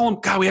we'll call him,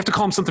 God, we have to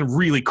call him something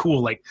really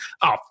cool. Like,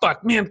 oh,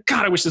 fuck, man,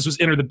 God, I wish this was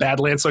Enter the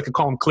Badlands so I could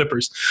call him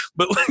Clippers.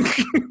 But like,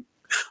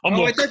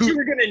 I thought you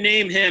were going to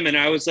name him, and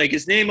I was like,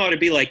 his name ought to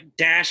be like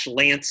Dash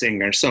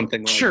Lansing or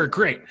something like that. Sure,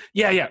 great.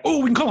 Yeah. Oh,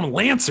 we can call him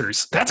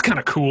Lancers. That's kind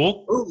of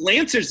cool. Oh,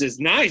 Lancers is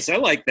nice. I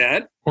like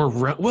that. Or,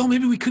 well,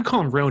 maybe we could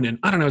call him Ronin.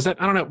 I don't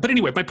know. But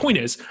anyway, my point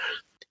is,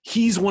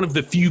 he's one of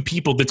the few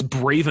people that's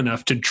brave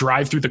enough to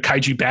drive through the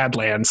kaiju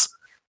Badlands.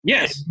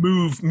 Yes.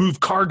 Move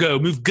cargo,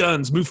 move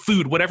guns, move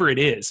food, whatever it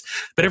is.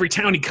 But every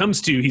town he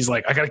comes to, he's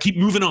like, I got to keep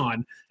moving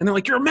on. And they're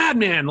like, you're a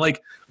madman.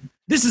 Like,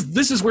 this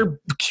is where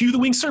Q the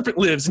Winged Serpent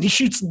lives. And he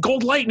shoots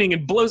gold lightning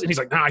and blows. And he's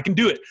like, nah, I can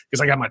do it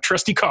because I got my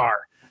trusty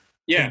car.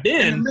 Yeah.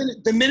 And then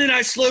the minute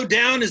I slow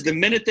down is the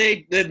minute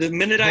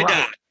I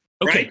die.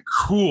 Okay, right?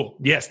 Cool.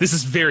 Yes, this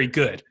is very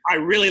good. I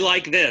really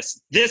like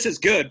this. This is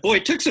good. Boy,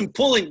 it took some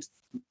pulling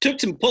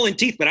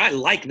teeth, but I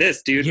like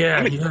this, dude. Yeah,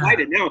 I'm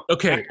excited now.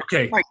 Okay.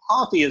 My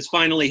coffee is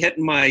finally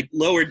hitting my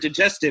lower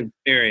digestive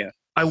area.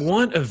 I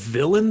want a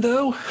villain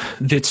though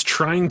that's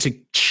trying to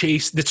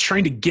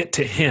get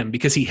to him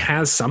because he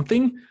has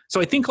something.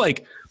 So I think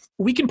like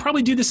we can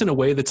probably do this in a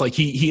way that's like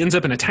he ends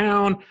up in a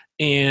town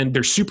and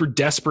they're super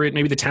desperate.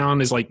 Maybe the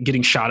town is like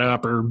getting shot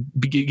up or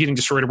getting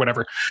destroyed or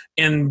whatever.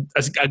 And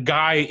a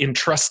guy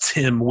entrusts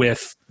him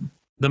with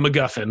the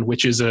MacGuffin,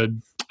 which is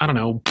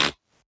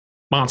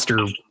monster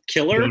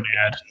killer.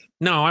 Gonad.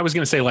 No, I was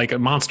going to say like a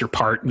monster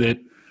part that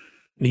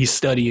he's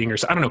studying, or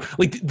I don't know.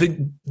 Like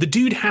the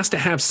dude has to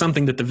have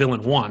something that the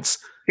villain wants.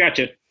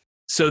 Gotcha.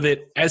 So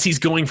that as he's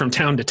going from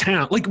town to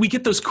town, like we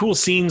get those cool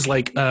scenes.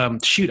 Like I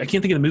can't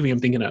think of the movie I'm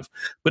thinking of,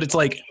 but it's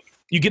like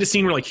you get a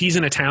scene where like he's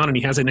in a town and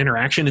he has an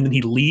interaction and then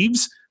he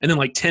leaves, and then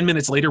like 10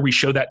 minutes later we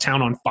show that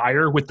town on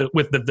fire with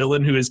the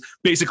villain who is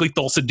basically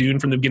Thulsa Doom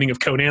from the beginning of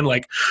Conan,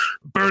 like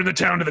burn the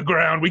town to the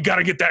ground, we got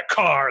to get that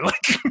car.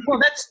 Like,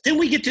 well, then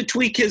we get to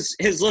tweak his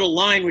little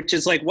line, which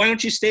is like, why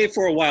don't you stay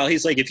for a while?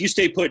 He's like, if you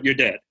stay put, you're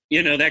dead.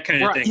 You know, that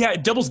kind of thing. Yeah,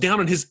 it doubles down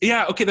on his.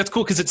 Yeah, okay, that's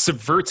cool because it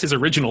subverts his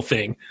original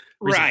thing.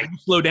 Right. Like, if you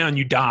slow down,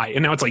 you die.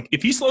 And now it's like,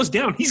 if he slows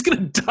down, he's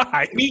going to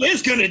die. He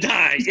is going to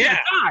die. Yeah.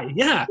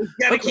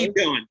 Got to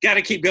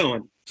keep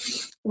going.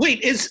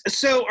 Wait,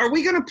 are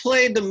we going to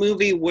play the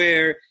movie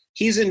where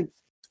he's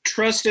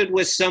entrusted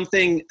with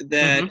something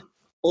that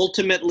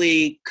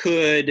ultimately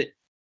could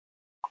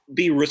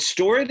be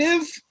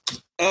restorative?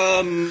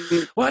 Well,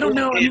 I don't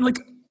know. I mean, like,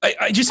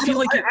 I just feel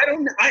like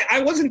I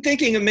wasn't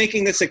thinking of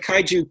making this a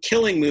kaiju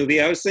killing movie.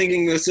 I was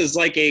thinking this is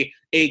like a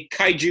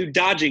kaiju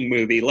dodging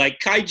movie. Like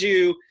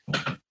kaiju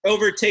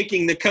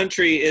overtaking the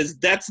country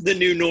that's the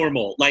new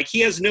normal. Like he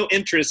has no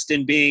interest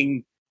in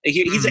being.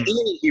 He's an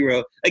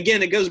anti-hero.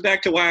 Again, it goes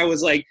back to why I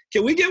was like,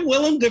 can we get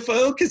Willem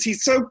Dafoe? Because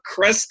he's so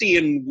crusty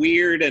and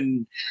weird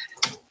and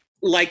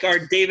like our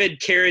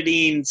David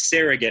Carradine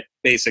surrogate,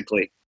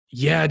 basically.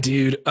 Yeah,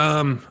 dude.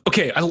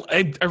 Okay,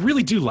 I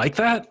really do like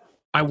that.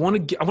 I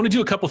want to do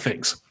a couple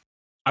things.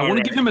 I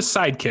want to give him a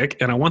sidekick,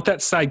 and I want that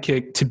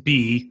sidekick to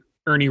be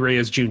Ernie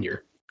Reyes Jr.,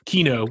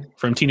 Kino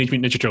from Teenage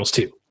Mutant Ninja Turtles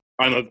 2.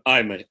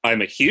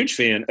 I'm a huge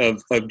fan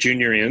of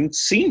Junior and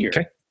Senior.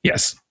 Okay.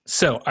 Yes.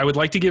 So I would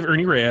like to give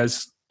Ernie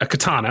Reyes a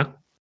katana.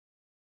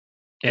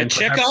 And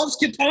Chekhov's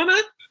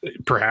katana?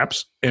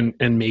 Perhaps. And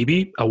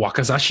maybe a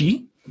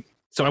wakizashi.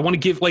 So I want to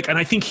give and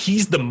I think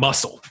he's the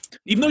muscle.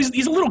 Even though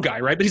he's a little guy,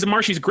 right? But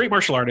he's a great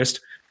martial artist.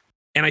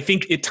 And I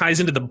think it ties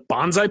into the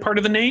bonsai part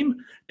of the name.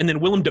 And then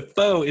Willem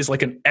Dafoe is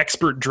like an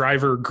expert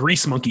driver,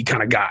 grease monkey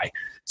kind of guy.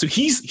 So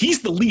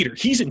he's the leader.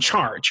 He's in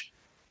charge.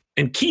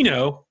 And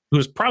Kino, who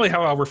is probably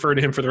how I'll refer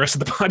to him for the rest of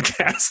the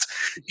podcast,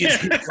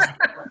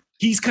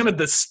 he's kind of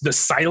the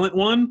silent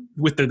one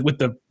with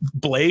the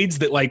blades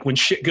that like when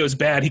shit goes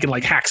bad, he can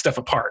like hack stuff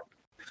apart.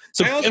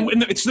 So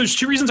there's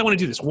two reasons I want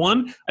to do this.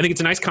 One, I think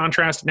it's a nice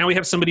contrast. Now we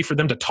have somebody for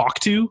them to talk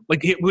to.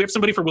 Like we have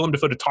somebody for Willem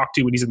Dafoe to talk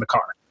to when he's in the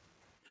car.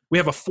 We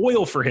have a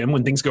foil for him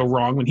when things go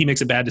wrong, when he makes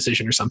a bad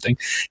decision or something.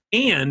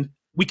 And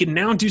we can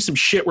now do some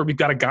shit where we've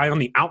got a guy on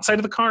the outside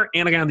of the car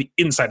and a guy on the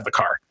inside of the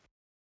car.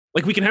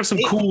 Like we can have some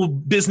cool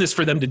business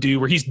for them to do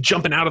where he's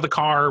jumping out of the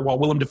car while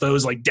Willem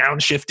Dafoe's like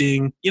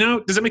downshifting. You know,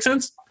 does that make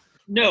sense?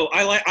 No,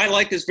 I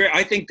like this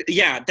I think,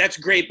 yeah, that's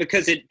great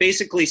because it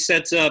basically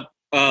sets up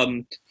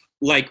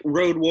like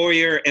Road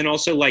Warrior and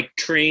also like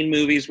train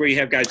movies where you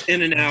have guys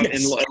in and out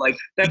and like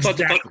that's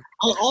exactly.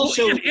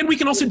 Also, and we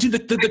can also do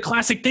the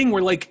classic thing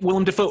where like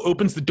Willem Dafoe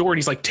opens the door and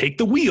he's like, take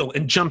the wheel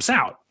and jumps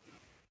out.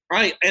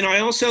 Right. And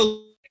I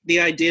also the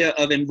idea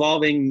of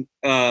involving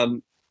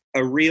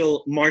a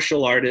real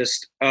martial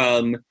artist,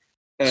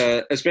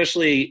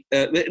 especially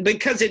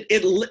because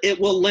it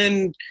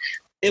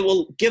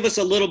will give us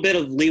a little bit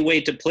of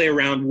leeway to play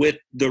around with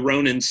the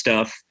Ronin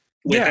stuff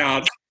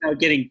without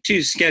getting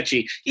too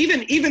sketchy.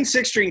 Even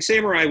Six String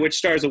Samurai, which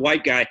stars a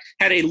white guy,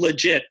 had a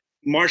legit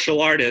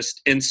martial artist,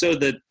 and so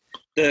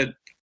the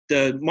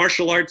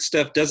martial arts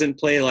stuff doesn't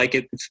play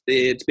like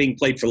it's being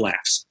played for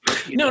laughs.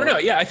 No.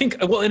 Yeah, I think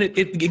and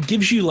it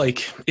gives you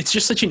like it's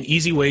just such an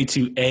easy way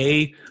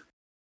to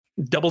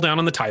double down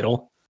on the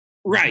title,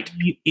 right?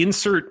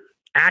 Insert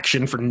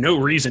action for no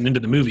reason into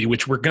the movie,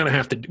 which we got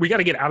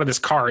to get out of this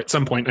car at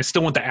some point. I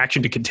still want the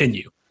action to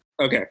continue.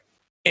 Okay.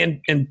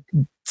 And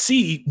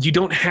C, you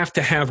don't have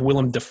to have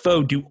Willem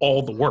Dafoe do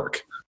all the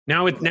work.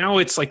 Now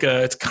it's like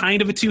it's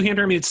kind of a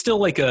two-hander. I mean, it's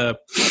still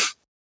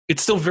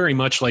very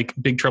much like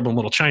Big Trouble in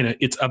Little China.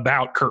 It's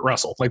about Kurt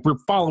Russell. Like we're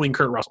following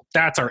Kurt Russell.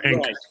 That's our anchor.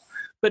 Right.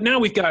 But now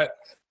we've got,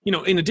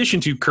 in addition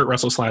to Kurt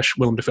Russell /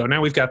 Willem Dafoe,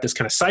 now we've got this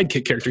kind of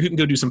sidekick character who can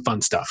go do some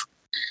fun stuff.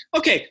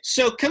 Okay,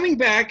 so coming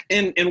back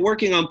and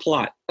working on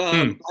plot,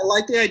 I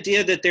like the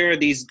idea that there are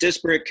these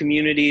disparate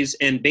communities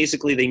and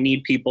basically they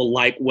need people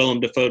like Willem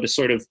Dafoe to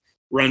sort of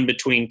run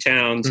between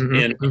towns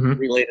and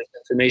relay this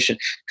information.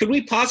 Could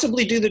we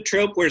possibly do the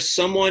trope where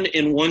someone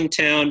in one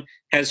town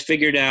has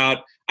figured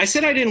out, I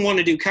said I didn't want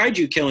to do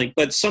kaiju killing,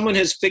 but someone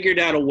has figured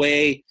out a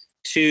way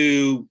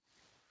to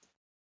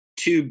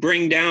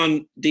bring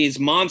down these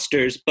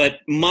monsters, but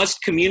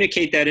must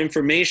communicate that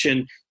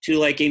information to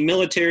like a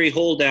military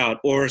holdout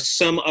or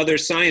some other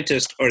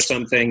scientist or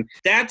something.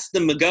 That's the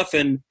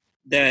MacGuffin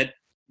that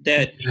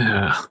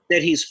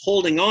he's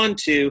holding on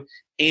to.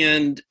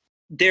 And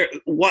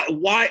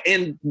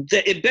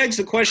it begs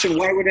the question,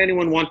 why would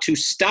anyone want to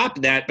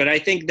stop that? But I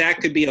think that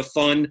could be a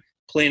fun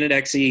Planet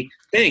X-y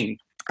thing.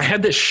 I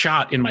had this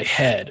shot in my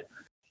head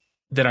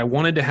that I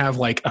wanted to have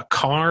like a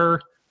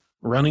car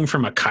running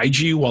from a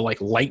kaiju while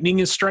like lightning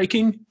is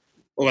striking.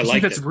 Oh, I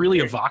like that's really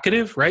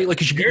evocative, right? Like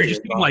you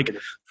just see like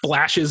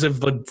flashes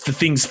of the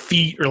thing's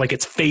feet or like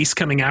its face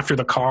coming after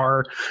the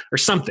car or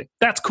something.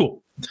 That's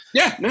cool.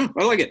 Yeah, no,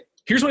 I like it.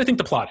 Here's what I think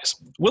the plot is.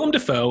 Willem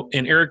Dafoe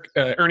and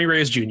Ernie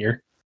Reyes Jr.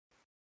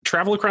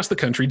 travel across the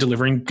country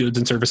delivering goods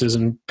and services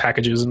and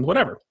packages and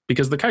whatever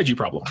because of the kaiju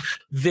problem.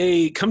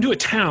 They come to a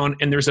town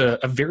and there's a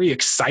very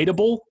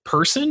excitable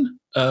person,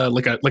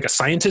 like a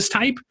scientist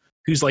type,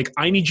 who's like,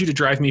 I need you to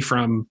drive me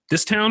from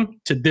this town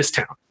to this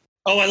town.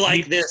 Oh, I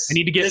like this. I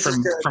need to get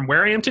from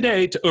where I am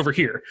today to over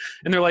here.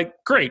 And they're like,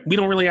 great. We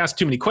don't really ask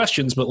too many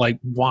questions, but like,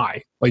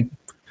 why? Like,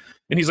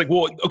 and he's like,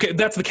 well, okay,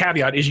 that's the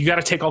caveat is you got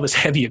to take all this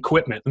heavy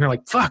equipment. And they're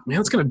like, fuck,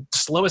 man, it's going to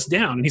slow us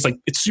down. And he's like,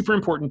 it's super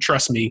important.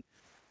 Trust me.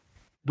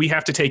 We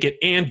have to take it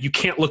and you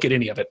can't look at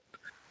any of it.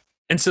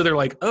 And so they're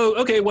like, oh,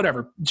 okay,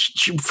 whatever.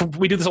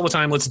 We do this all the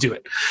time. Let's do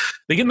it.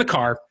 They get in the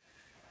car.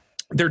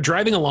 They're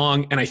driving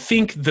along. And I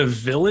think the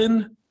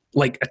villain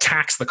like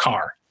attacks the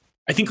car.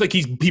 I think like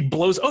he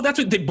blows. Oh, that's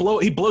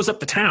what he blows up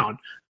the town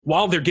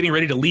while they're getting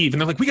ready to leave. And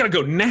they're like, we got to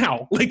go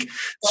now. Like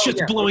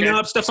shit's blowing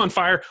up. Stuff's on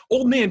fire.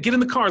 Old man, get in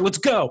the car. Let's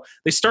go.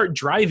 They start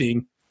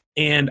driving.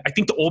 And I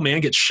think the old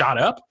man gets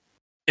shot up.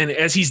 And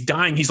as he's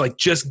dying, he's like,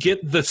 just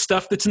get the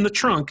stuff that's in the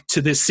trunk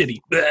to this city.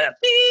 Beep.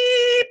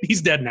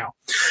 He's dead now.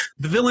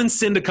 The villains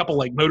send a couple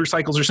like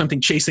motorcycles or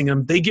something chasing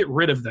him. They get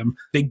rid of them.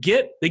 They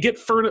get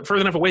further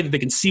enough away that they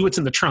can see what's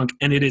in the trunk.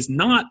 And it is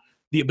not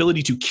the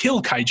ability to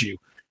kill kaiju.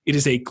 It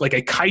is like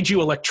a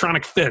kaiju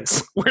electronic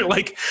fence where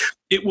like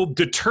it will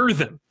deter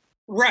them.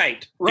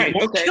 Right. It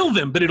won't kill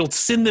them, but it'll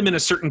send them in a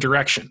certain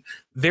direction.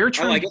 They're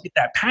trying to get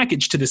that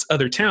package to this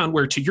other town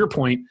where, to your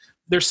point,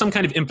 there's some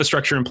kind of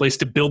infrastructure in place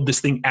to build this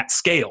thing at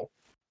scale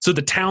so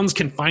the towns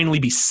can finally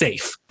be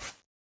safe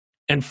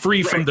and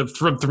free from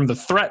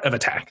the threat of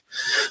attack.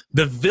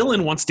 The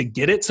villain wants to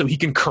get it so he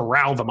can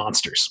corral the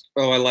monsters.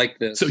 Oh, I like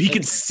this. So he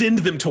can send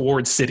them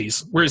towards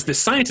cities. Whereas the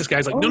scientist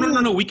guy's like,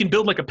 no, we can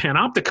build like a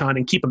panopticon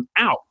and keep them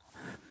out.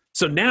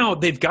 So now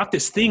they've got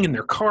this thing in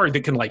their car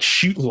that can like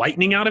shoot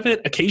lightning out of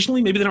it.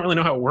 Occasionally, maybe they don't really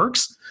know how it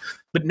works.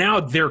 But now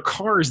their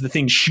car is the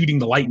thing shooting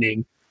the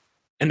lightning.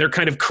 And they're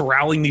kind of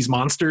corralling these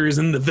monsters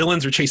and the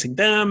villains are chasing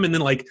them. And then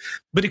like,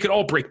 but it could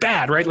all break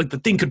bad, right? Like the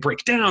thing could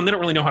break down. They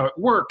don't really know how it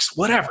works,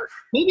 whatever.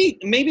 Maybe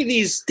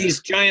these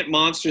giant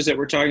monsters that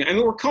we're talking, I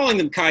mean, we're calling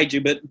them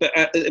kaiju, but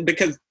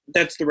because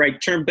that's the right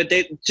term, but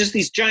just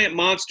these giant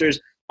monsters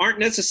aren't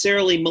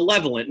necessarily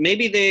malevolent.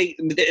 Maybe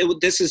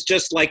this is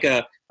just like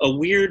a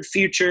weird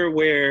future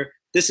where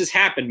this has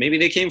happened. Maybe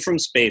they came from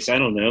space. I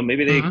don't know.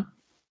 Maybe they,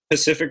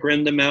 Pacific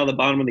Rim them out of the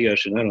bottom of the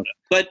ocean. I don't know.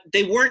 But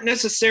they weren't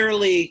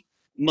necessarily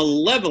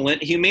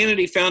malevolent.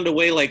 Humanity found a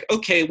way like,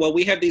 okay, well,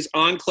 we have these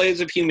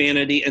enclaves of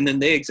humanity and then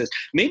they exist.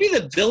 Maybe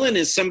the villain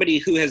is somebody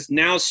who has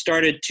now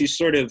started to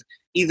sort of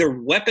either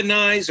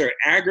weaponize or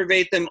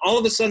aggravate them. All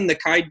of a sudden, the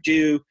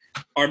kaiju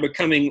are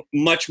becoming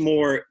much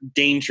more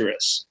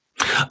dangerous.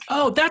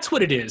 Oh, that's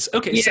what it is.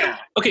 Okay. Yeah.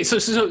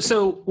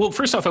 So, well,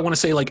 first off, I want to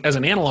say, like, as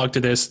an analog to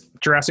this,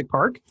 Jurassic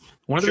Park,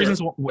 one of the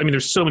reasons, I mean,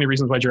 there's so many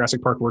reasons why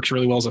Jurassic Park works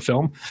really well as a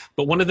film,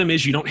 but one of them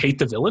is you don't hate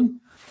the villain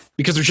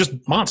because they're just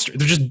monsters.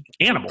 They're just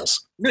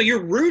animals. No,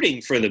 you're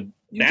rooting for the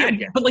bad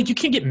guy. But, like, you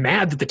can't get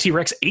mad that the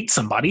T-Rex ate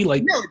somebody.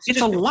 Like, no,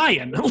 it's a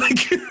lion.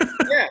 Like,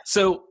 yeah.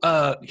 So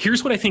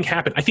here's what I think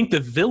happened. I think the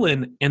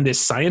villain and this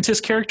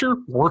scientist character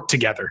worked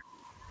together.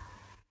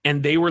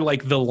 And they were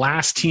like the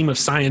last team of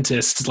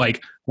scientists,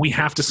 like, we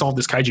have to solve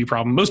this kaiju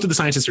problem. Most of the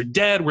scientists are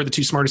dead. We're the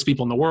two smartest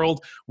people in the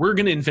world. We're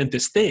going to invent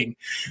this thing.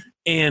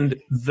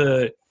 And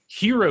the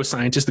hero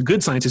scientist, the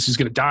good scientist who's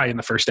going to die in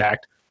the first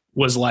act,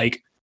 was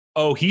like,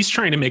 oh, he's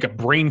trying to make a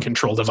brain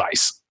control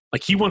device.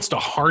 Like, he wants to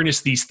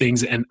harness these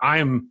things, and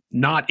I'm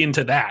not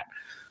into that.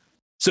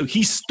 So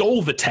he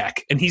stole the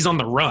tech, and he's on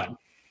the run.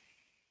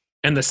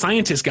 And the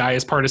scientist guy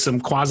is part of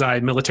some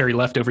quasi-military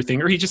leftover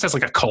thing, or he just has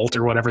like a cult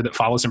or whatever that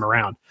follows him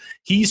around.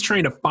 He's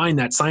trying to find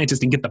that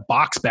scientist and get the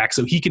box back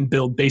so he can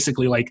build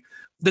basically like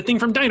the thing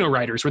from Dino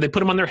Riders where they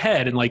put them on their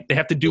head and like they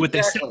have to do what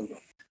they say.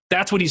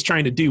 That's what he's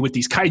trying to do with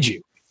these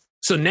kaiju.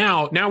 So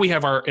now we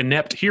have our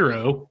inept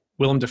hero,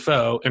 Willem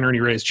Dafoe and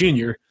Ernie Reyes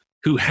Jr.,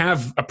 who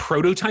have a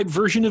prototype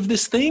version of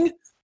this thing.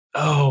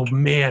 Oh,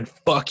 man.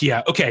 Fuck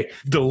yeah. Okay.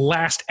 The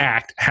last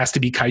act has to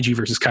be kaiju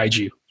versus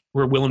kaiju,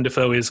 where Willem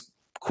Dafoe is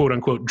quote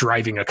unquote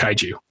driving a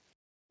kaiju.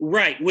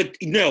 Right.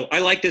 I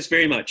like this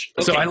very much.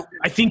 Okay. So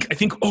I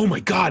think, oh my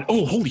God.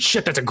 Oh, holy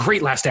shit. That's a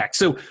great last act.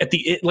 So at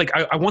the, like,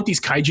 I want these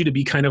kaiju to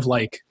be kind of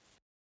like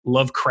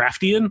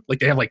Lovecraftian. Like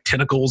they have like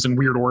tentacles and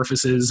weird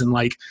orifices and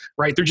like,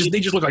 right. They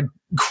just look like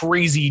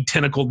crazy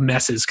tentacled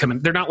messes coming.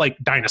 They're not like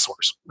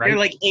dinosaurs, right? They're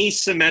like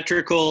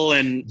asymmetrical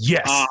and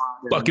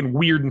fucking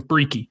weird and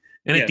freaky.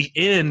 And at the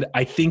end,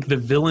 I think the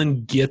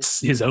villain gets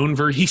his own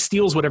version. He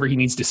steals whatever he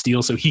needs to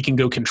steal so he can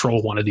go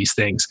control one of these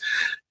things.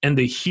 And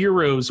the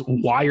heroes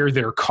wire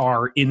their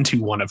car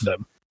into one of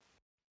them.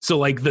 So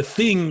like the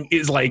thing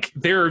is like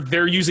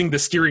they're using the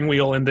steering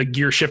wheel and the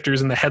gear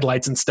shifters and the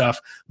headlights and stuff,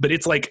 but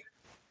it's like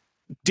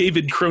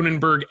David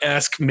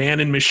Cronenberg-esque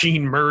man and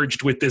machine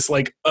merged with this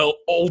like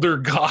older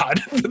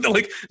god.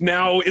 Like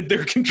now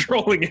they're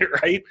controlling it,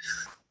 right?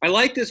 I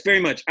like this very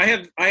much. I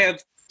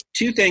have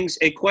two things.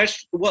 A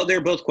question. Well,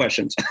 they're both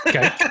questions.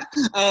 Okay.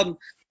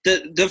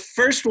 The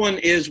first one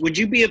is: would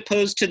you be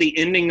opposed to the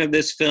ending of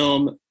this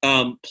film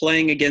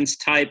playing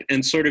against type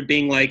and sort of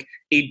being like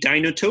a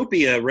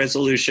Dinotopia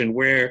resolution,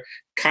 where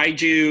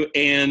kaiju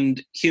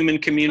and human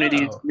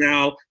communities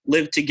now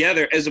live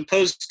together, as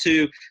opposed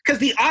to, because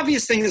the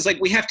obvious thing is like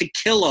we have to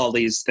kill all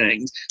these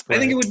things. Right. I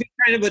think it would be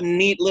kind of a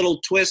neat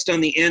little twist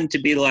on the end to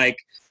be like,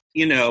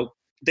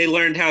 they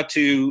learned how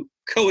to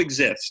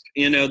coexist.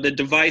 The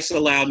device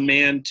allowed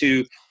man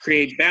to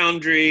create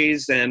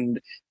boundaries, and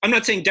I'm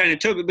not saying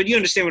Dinotopia, but you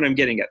understand what I'm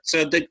getting at.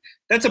 So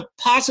that's a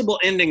possible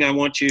ending I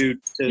want you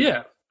to...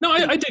 Yeah. No,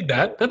 I dig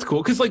that. That's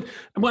cool. Because, like,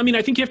 well, I mean,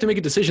 I think you have to make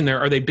a decision there.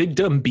 Are they big,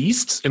 dumb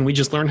beasts, and we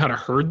just learn how to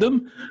herd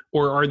them?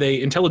 Or are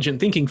they intelligent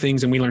thinking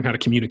things, and we learn how to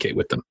communicate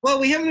with them? Well,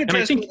 we haven't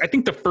addressed... And I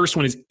think the first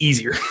one is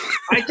easier.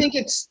 I think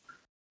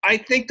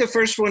the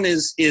first one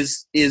is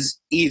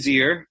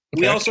easier.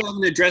 Okay. We also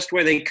haven't addressed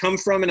where they come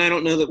from, and I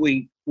don't know that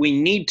we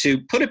need to.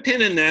 Put a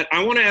pin in that.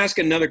 I want to ask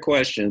another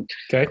question.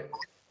 Okay.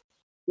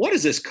 What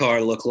does this car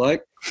look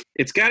like?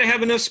 It's got to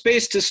have enough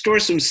space to store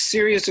some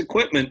serious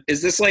equipment.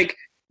 Is this like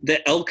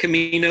the El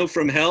Camino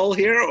from hell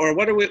here, or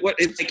what are we? What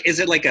is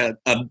it like a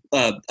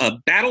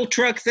battle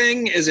truck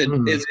thing? Is it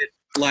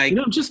like?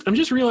 I'm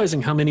just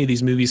realizing how many of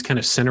these movies kind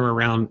of center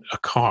around a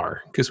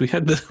car, because we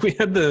had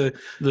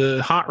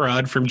the hot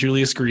rod from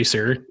Julius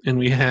Greaser, and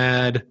we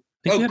had.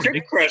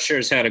 Crick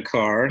Crushers had a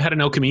car. Had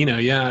an El Camino,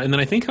 yeah. And then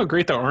I think How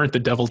Great Thou Art, the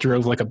devil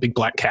drove like a big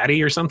black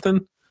caddy or something.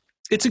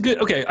 It's a good,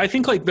 okay, I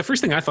think like the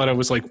first thing I thought of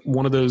was like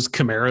one of those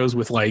Camaros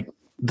with like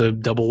the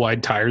double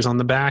wide tires on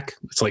the back.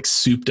 It's like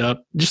souped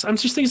up. I'm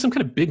just thinking some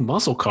kind of big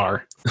muscle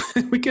car.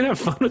 We could have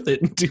fun with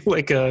it and do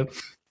like a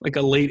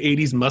late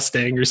 80s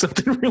Mustang or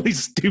something really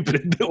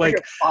stupid. Like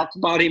a Fox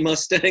body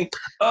Mustang.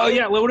 Oh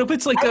yeah, what if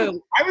it's like I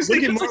was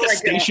thinking more like a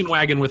station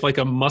wagon with like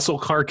a muscle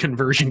car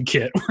conversion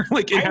kit.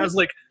 Like it has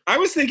like. I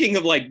was thinking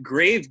of like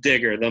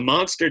Gravedigger, the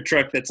monster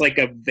truck that's like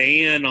a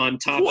van on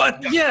top.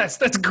 What? Yes,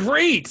 that's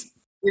great.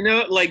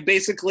 Like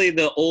basically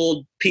the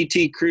old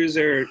PT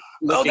Cruiser.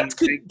 Oh, that's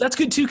good. That's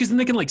good too, because then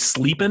they can like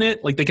sleep in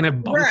it. Like they can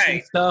have bunks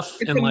and stuff.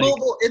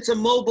 It's a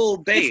mobile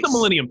base. It's the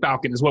Millennium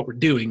Falcon is what we're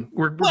doing.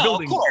 We're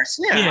building. Of course,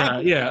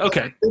 yeah. Yeah.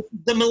 Okay.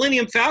 The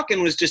Millennium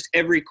Falcon was just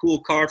every cool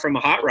car from a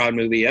hot rod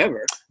movie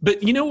ever. But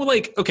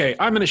okay,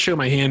 I'm going to show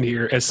my hand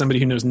here as somebody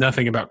who knows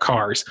nothing about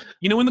cars.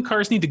 When the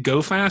cars need to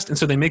go fast, and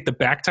so they make the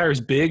back tires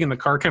big, and the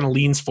car kind of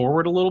leans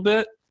forward a little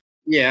bit.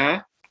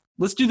 Yeah.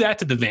 Let's do that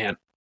to the van.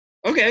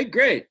 Okay,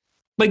 great.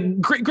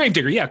 Like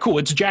Gravedigger, yeah, cool.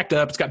 It's jacked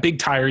up. It's got big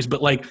tires,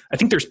 but like I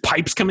think there's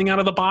pipes coming out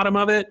of the bottom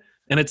of it,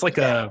 and it's like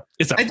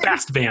it's a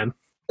fast van.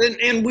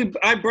 And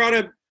I brought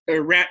up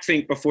Rat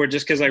Fink before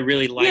just because I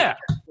really like it.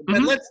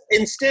 But let's,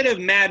 instead of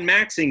Mad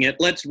Maxing it,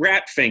 let's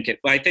Rat Fink it.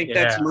 I think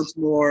that's much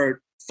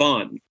more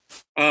fun.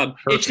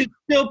 It should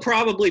still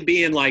probably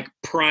be in like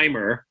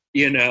primer,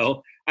 you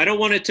know. I don't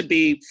want it to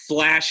be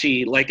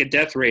flashy like a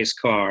death race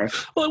car.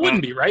 Well, it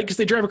wouldn't be, right? Because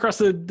they drive across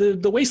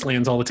the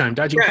wastelands all the time,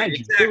 dodging kaiju.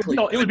 Exactly.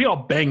 It would be all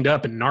banged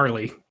up and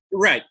gnarly.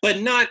 Right, but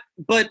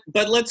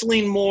let's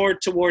lean more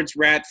towards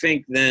Rat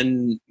Fink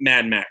than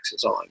Mad Max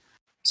is all I'm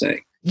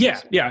saying. Yeah.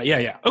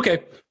 Okay.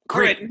 All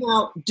right,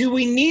 now, do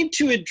we need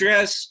to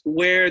address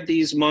where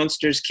these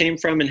monsters came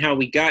from and how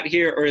we got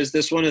here, or is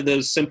this one of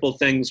those simple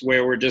things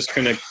where we're just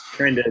going to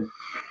kind of...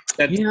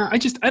 I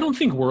don't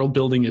think world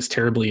building is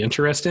terribly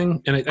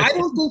interesting. And I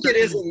don't think it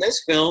is in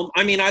this film.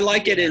 I mean, I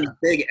like it in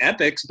big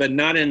epics, but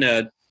not in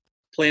a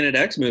Planet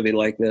X movie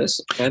like this.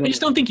 I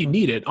just don't think you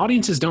need it.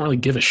 Audiences don't really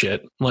give a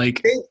shit.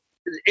 Like...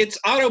 It's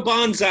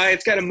AUTOBANZAI.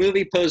 It's got a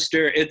movie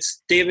poster.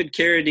 It's David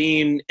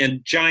Carradine and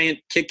giant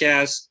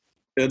kick-ass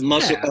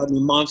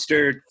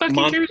monster. Fucking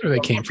cares where they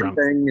came from.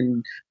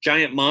 And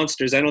giant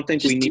monsters. I don't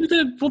think we need.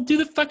 We'll do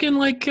the fucking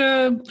like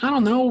I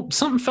don't know.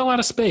 Something fell out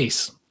of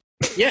space.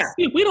 Yeah,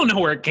 we don't know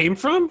where it came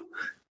from.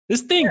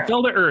 This thing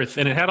fell to Earth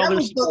and it had all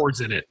those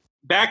spores in it.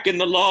 Back in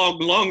the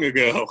long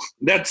ago.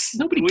 That's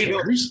nobody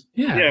cares.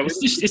 Yeah,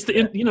 it's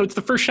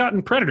the first shot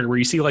in Predator where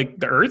you see like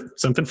the Earth,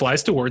 something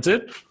flies towards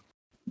it.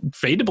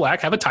 Fade to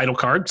black, have a title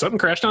card, something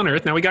crashed on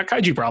Earth, now we got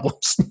kaiju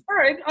problems. All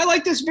right, I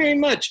like this very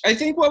much. I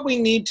think what we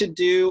need to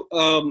do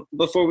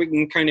before we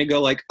can kind of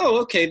go like,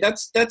 oh, okay,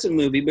 that's a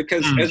movie,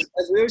 because as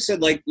we always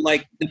said, like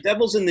the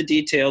devil's in the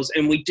details,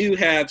 and we do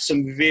have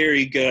some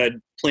very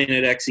good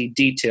Planet X-y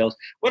details.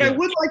 What I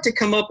would like to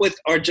come up with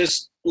are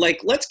just like,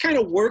 let's kind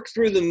of work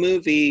through the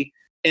movie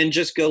and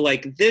just go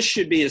like, this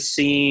should be a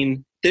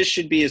scene, this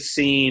should be a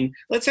scene.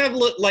 Let's have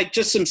like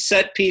just some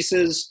set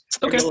pieces.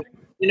 Okay.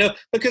 You know,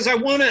 because I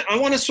want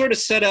to sort of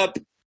set up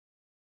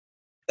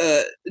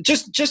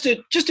just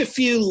a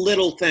few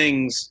little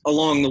things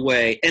along the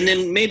way, and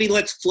then maybe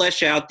let's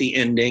flesh out the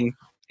ending.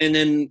 And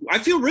then I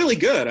feel really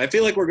good. I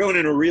feel like we're going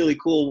in a really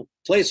cool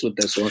place with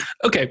this one.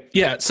 Okay,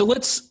 yeah. So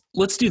let's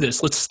do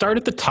this. Let's start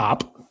at the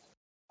top,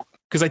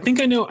 because I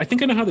think I know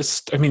how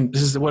this. I mean,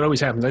 this is what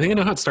always happens. I think I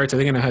know how it starts. I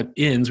think I know how it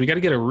ends. We got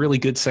to get a really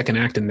good second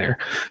act in there,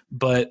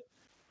 but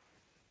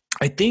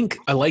I think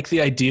I like the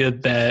idea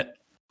that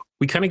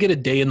we kind of get a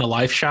day in the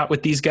life shot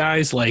with these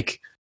guys, like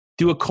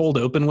do a cold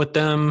open with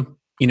them,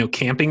 you know,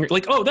 camping.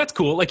 Like, oh, that's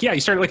cool. Like, yeah, you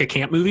started like a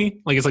camp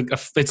movie. Like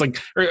it's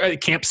like a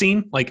camp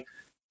scene. Like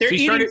they're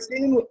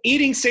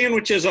eating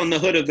sandwiches on the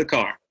hood of the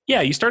car.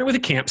 Yeah, you started with a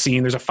camp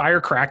scene. There's a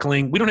fire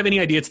crackling. We don't have any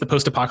idea it's the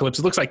post-apocalypse.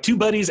 It looks like two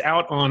buddies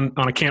out on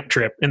a camp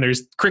trip, and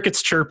there's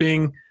crickets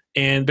chirping,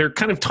 and they're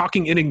kind of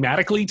talking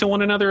enigmatically to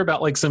one another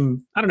about like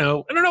some, I don't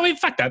know, hey,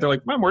 fuck that. They're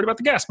like, I'm worried about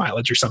the gas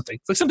mileage or something.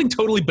 It's like something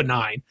totally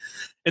benign.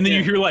 And then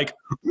you hear like,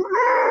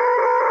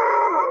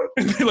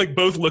 and they like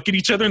both look at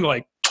each other and they're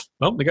like,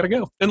 well, they gotta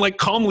go. And like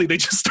calmly, they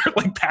just start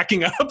like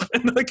packing up,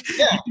 and like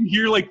you can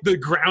hear like the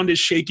ground is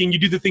shaking. You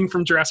do the thing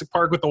from Jurassic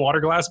Park with the water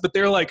glass, but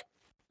they're like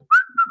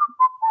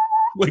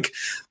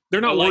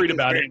they're not worried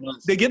about it.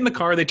 They get in the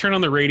car, they turn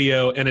on the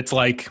radio, and it's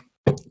like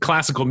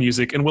classical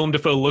music. And Willem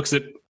Dafoe looks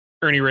at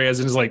Ernie Reyes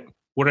and is like,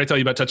 what did I tell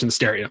you about touching the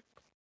stereo?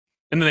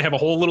 And then they have a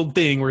whole little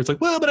thing where it's like,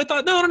 well, but I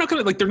thought, no,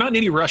 like they're not in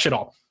any rush at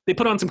all. They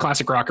put on some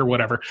classic rock or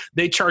whatever.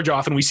 They charge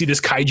off, and we see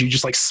this kaiju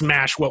just like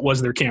smash what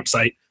was their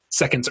campsite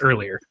seconds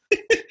earlier.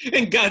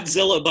 And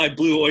Godzilla by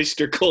Blue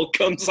Oyster Cult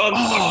comes on.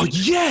 Oh,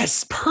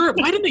 yes. Why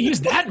didn't they use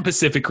that in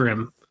Pacific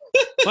Rim?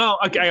 Well,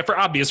 okay, for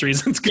obvious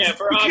reasons. Yeah,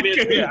 for obvious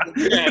reasons.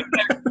 Yeah.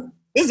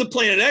 This is a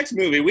Planet X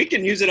movie. We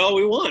can use it all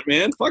we want,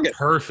 man. Fuck it.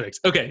 Perfect.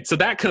 Okay, so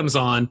that comes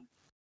on.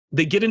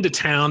 They get into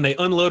town. They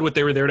unload what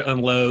they were there to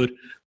unload.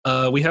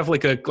 We have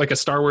like a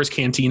Star Wars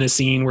cantina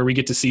scene where we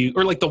get to see,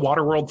 or like the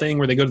Waterworld thing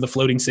where they go to the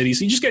floating city.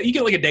 So you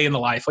get like a day in the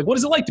life. Like, what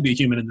is it like to be a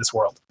human in this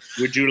world?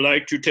 Would you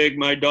like to take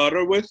my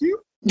daughter with you?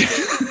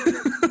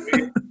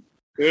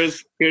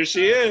 Here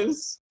she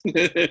is.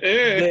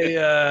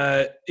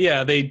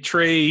 They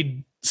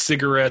trade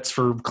cigarettes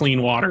for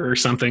clean water or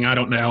something. I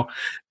don't know.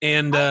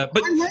 And but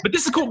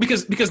this is cool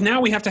because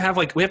now we have to have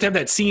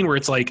that scene where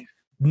it's like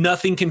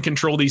nothing can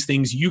control these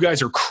things. You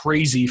guys are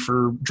crazy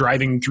for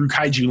driving through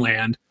kaiju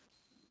land.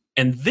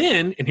 And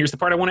then, and here's the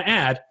part I want to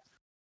add,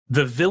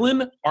 the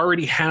villain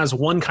already has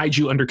one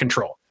kaiju under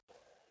control.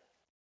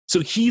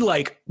 So he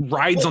like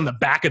rides on the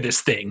back of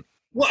this thing.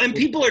 Well, and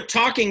people are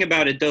talking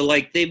about it though,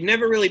 like they've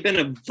never really been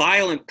a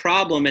violent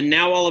problem, and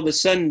now all of a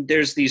sudden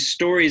there's these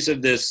stories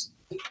of this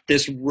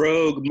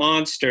rogue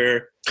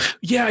monster.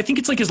 Yeah, I think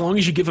it's like as long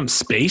as you give them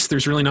space,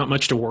 there's really not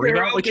much to worry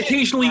about. Like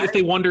occasionally, if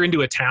they wander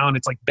into a town,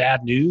 it's like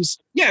bad news.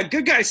 Yeah,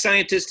 good guy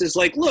scientist is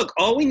like, look,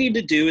 all we need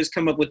to do is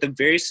come up with a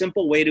very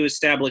simple way to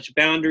establish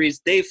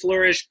boundaries. They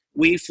flourish,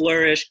 we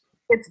flourish.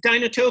 It's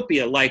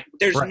Dinotopia. Like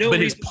there's no. But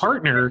his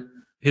partner.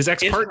 His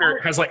ex-partner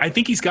has like, I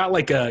think he's got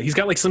like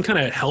some kind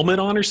of helmet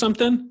on or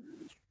something.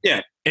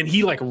 Yeah. and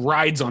he like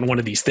rides on one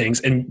of these things.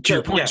 And to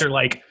your points are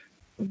like,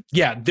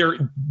 yeah,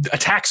 their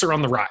attacks are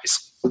on the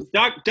rise.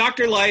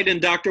 Dr. Light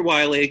and Dr.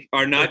 Wiley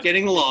are not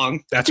getting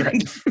along. That's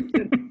right.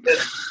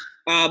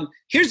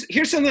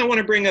 Here's something I want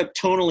to bring up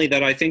tonally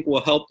that I think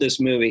will help this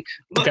movie.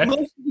 Okay. Most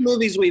of the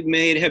movies we've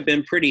made have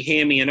been pretty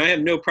hammy, and I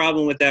have no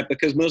problem with that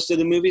because most of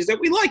the movies that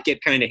we like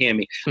get kind of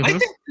hammy. Mm-hmm. I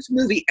think this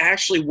movie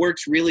actually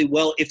works really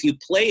well if you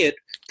play it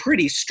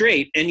pretty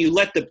straight and you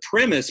let the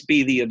premise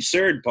be the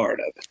absurd part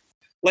of it.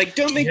 Like,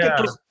 don't make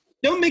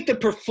the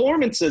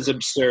performances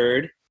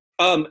absurd.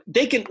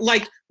 They can,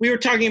 like we were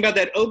talking about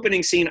that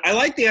opening scene. I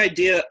like the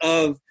idea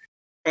of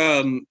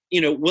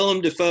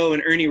Willem Dafoe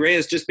and Ernie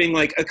Reyes just being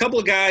like a couple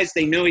of guys.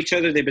 They know each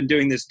other. They've been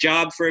doing this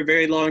job for a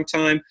very long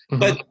time,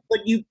 but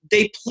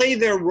they play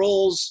their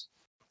roles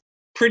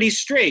pretty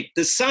straight.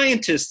 The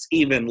scientists,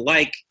 even,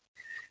 like,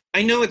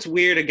 I know it's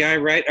weird. A guy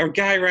riding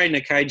a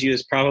kaiju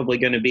is probably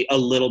going to be a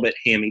little bit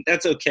hammy.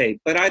 That's okay,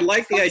 but I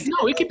like the idea.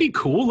 No, it could be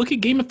cool. Look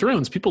at Game of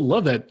Thrones. People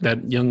love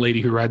that young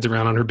lady who rides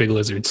around on her big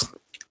lizards.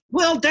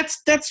 Well,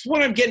 that's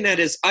what I'm getting at.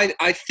 Is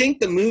I think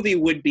the movie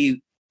would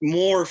be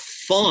more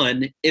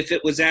fun if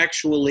it was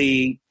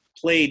actually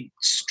played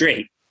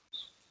straight.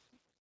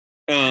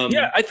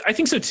 I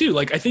think so too.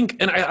 Like, I think,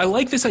 and I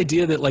like this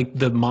idea that like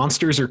the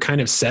monsters are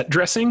kind of set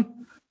dressing.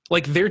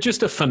 Like, they're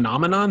just a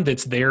phenomenon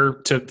that's there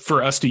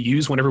for us to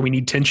use whenever we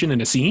need tension in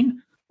a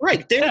scene.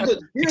 Right. They're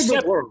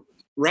the world.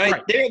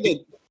 Right.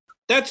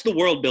 That's the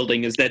world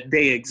building, is that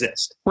they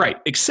exist. Right.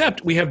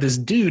 Except we have this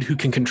dude who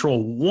can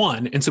control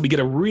one. And so we get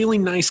a really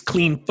nice,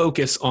 clean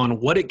focus on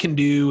what it can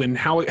do and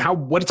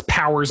what its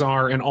powers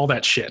are and all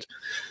that shit.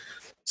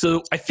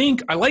 So I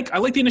think I like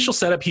the initial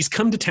setup. He's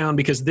come to town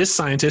because this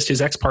scientist,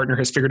 his ex-partner,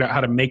 has figured out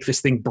how to make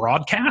this thing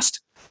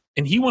broadcast.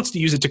 And he wants to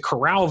use it to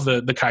corral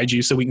the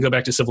kaiju so we can go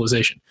back to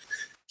civilization.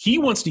 He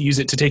wants to use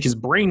it to take his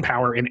brain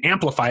power and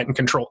amplify it and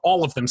control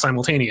all of them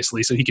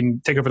simultaneously so he can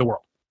take over the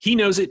world. He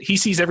knows it. He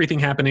sees everything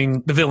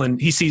happening. The villain,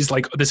 he sees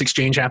like this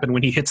exchange happen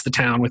when he hits the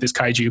town with his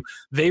kaiju.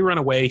 They run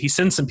away. He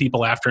sends some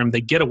people after him.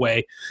 They get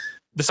away.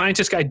 The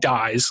scientist guy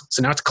dies.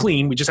 So now it's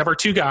clean. We just have our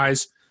two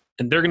guys,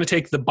 and they're going to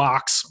take the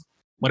box,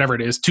 whatever it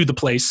is, to the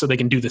place so they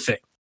can do the thing.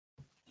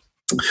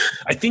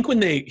 I think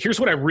here's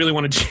what I really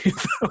want to do,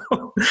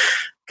 though.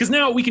 Because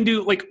now we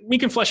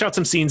can flesh out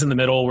some scenes in the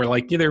middle where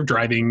like they're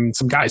driving,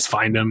 some guys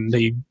find them,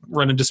 they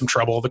run into some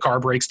trouble, the car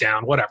breaks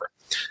down, whatever.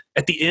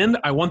 At the end,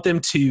 I want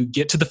them to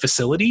get to the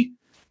facility,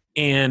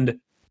 and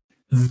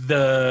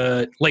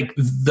the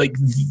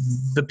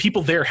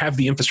people there have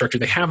the infrastructure,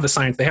 they have the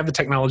science, they have the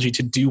technology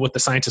to do what the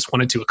scientists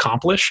wanted to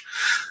accomplish.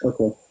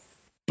 Okay.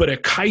 But a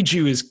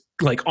kaiju is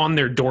like on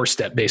their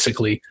doorstep,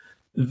 basically.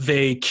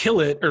 They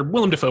kill it, or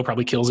Willem Dafoe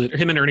probably kills it, or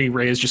him and Ernie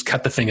Reyes just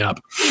cut the thing up.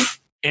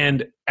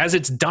 And as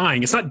it's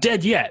dying, it's not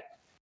dead yet,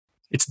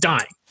 it's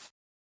dying.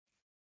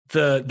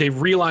 They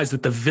realize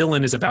that the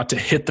villain is about to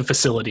hit the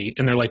facility,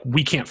 and they're like,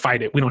 we can't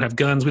fight it. We don't have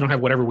guns. We don't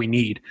have whatever we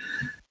need.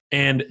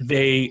 And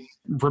they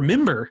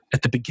remember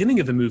at the beginning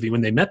of the movie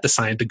when they met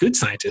the good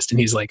scientist, and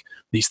he's like,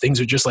 these things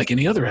are just like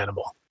any other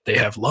animal. They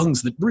have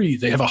lungs that breathe.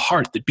 They have a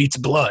heart that beats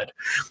blood.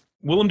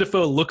 Willem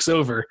Dafoe looks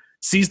over,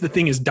 sees the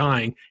thing is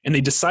dying, and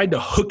they decide to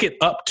hook it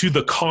up to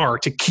the car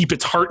to keep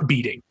its heart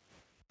beating.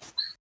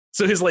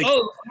 So his like,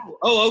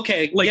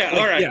 okay, all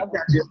right, yeah. I've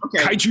got you.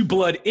 Okay. Kaiju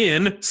blood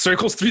in,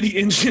 circles through the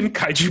engine,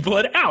 kaiju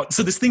blood out.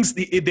 So this thing's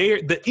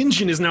the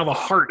engine is now the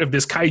heart of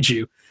this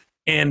kaiju,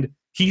 and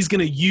he's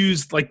going to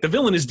use, like the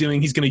villain is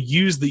doing, he's going to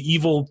use the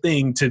evil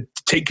thing to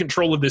take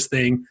control of this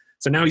thing.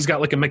 So now he's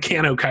got like a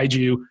mechano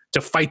kaiju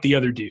to fight the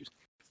other dude.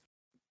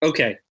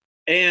 Okay,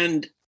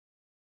 and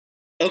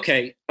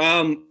okay.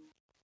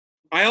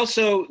 I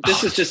also,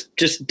 this is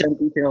just dumb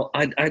detail.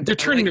 They're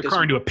turning their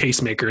car into a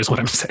pacemaker, is what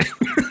I'm saying.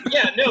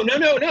 Yeah, no.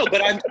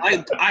 But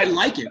I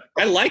like it.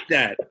 I like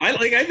that. I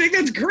think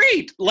that's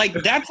great. Like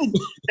that's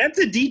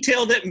a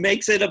detail that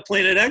makes it a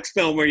Planet X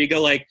film where you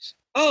go like,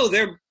 oh,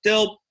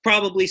 they'll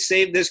probably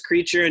save this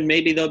creature and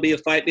maybe there'll be a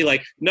fight. Be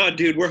like, no,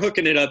 dude, we're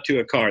hooking it up to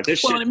a car.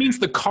 It means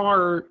the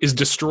car is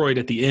destroyed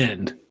at the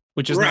end,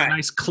 which is a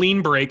nice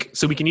clean break.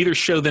 So we can either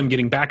show them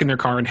getting back in their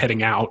car and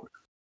heading out,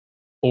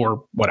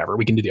 or whatever.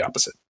 We can do the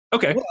opposite.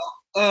 Okay.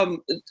 Well,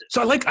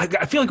 so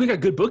I feel like we got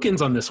good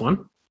bookends on this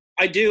one.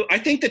 I do. I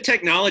think the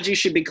technology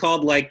should be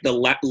called like the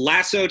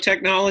lasso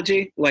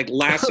technology, like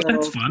lasso.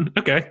 That's fun.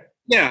 Okay.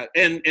 Yeah.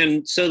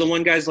 And so the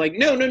one guy's like,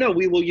 no,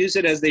 we will use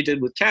it as they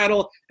did with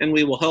cattle, and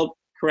we will help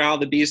corral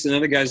the beast. And the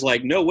other guy's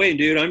like, no way,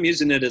 dude, I'm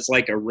using it as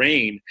like a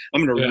rein.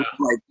 I'm going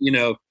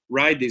to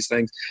ride these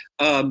things.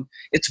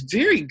 It's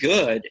very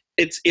good.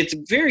 It's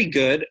very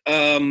good.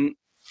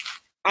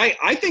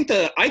 I think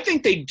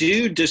they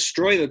do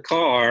destroy the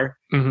car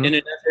in an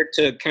effort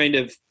to kind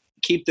of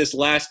keep this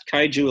last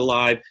kaiju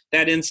alive.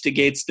 That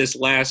instigates this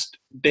last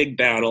big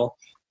battle.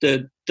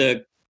 The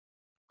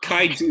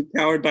kaiju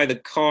powered by the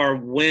car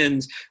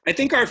wins. I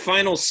think our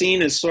final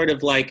scene is sort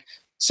of like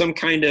some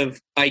kind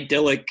of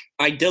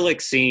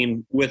idyllic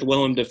scene with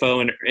Willem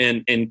Dafoe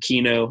and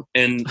Kino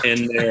and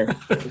there.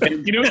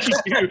 You know what you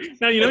do?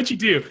 Now you know what you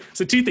do.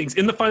 So two things.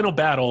 In the final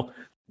battle,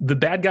 the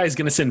bad guy is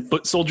going to send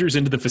foot soldiers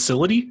into the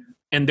facility,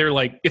 and they're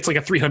like, it's like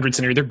a 300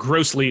 scenario. They're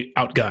grossly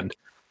outgunned.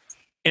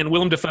 And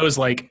Willem Dafoe is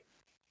like,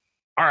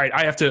 all right,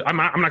 I'm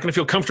not going to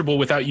feel comfortable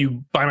without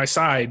you by my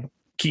side,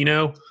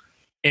 Kino.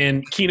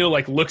 And Kino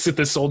like looks at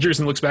the soldiers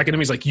and looks back at him.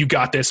 He's like, you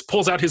got this,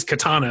 pulls out his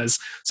katanas.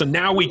 So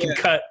now we can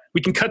cut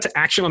to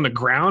action on the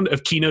ground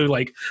of Kino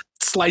like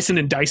slicing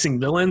and dicing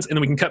villains. And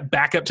then we can cut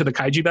back up to the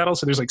kaiju battle.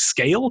 So there's like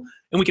scale,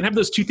 and we can have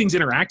those two things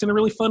interact in a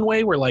really fun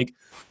way where like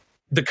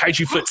the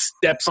kaiju foot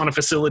steps on a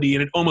facility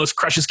and it almost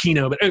crushes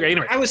Kino. But okay,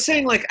 anyway. I was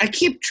saying, like, I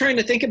keep trying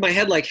to think in my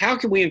head, like, how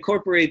can we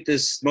incorporate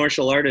this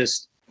martial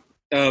artist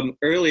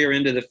earlier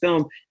into the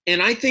film?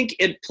 And I think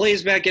it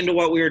plays back into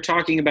what we were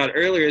talking about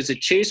earlier as a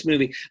chase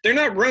movie. They're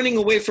not running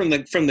away from the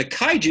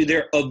kaiju.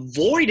 They're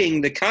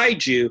avoiding the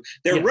kaiju.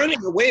 They're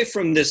running away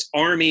from this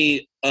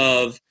army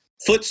of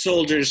foot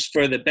soldiers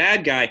for the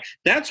bad guy.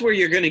 That's where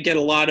you're going to get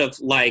a lot of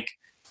like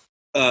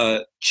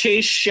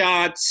chase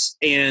shots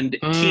and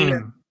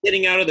Kino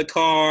getting out of the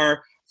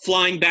car,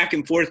 flying back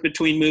and forth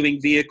between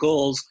moving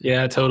vehicles.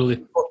 Yeah,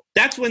 totally.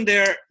 That's when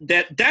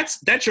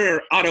that's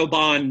your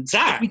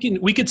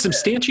AUTOBANZAI. We could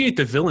substantiate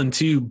the villain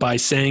too by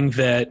saying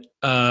that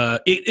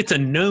it's a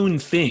known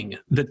thing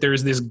that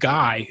there's this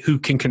guy who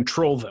can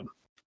control them,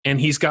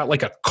 and he's got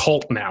like a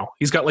cult now.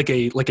 He's got like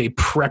a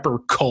prepper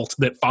cult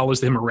that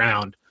follows him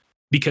around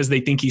because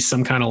they think he's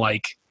some kind of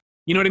like,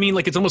 you know what I mean?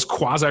 Like it's almost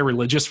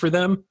quasi-religious for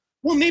them.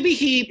 Well, maybe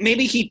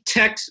he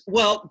texts.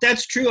 Well,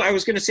 that's true. I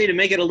was going to say, to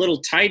make it a little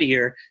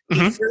tidier,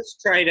 he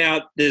first tried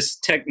out this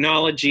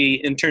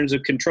technology in terms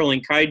of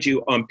controlling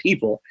kaiju on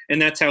people,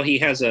 and that's how he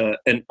has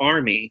an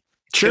army.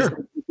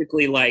 Sure.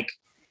 Basically, like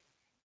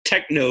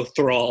techno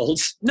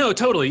thralls. No,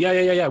 totally.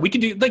 Yeah. We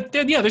can do like,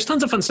 there's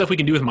tons of fun stuff we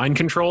can do with mind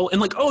control.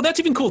 And like, oh, that's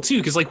even cool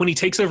too. Cause like when he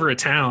takes over a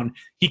town,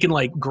 he can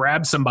like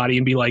grab somebody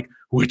and be like,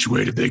 which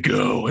way did they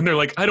go? And they're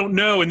like, I don't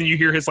know. And then you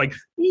hear his like,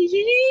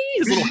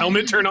 his little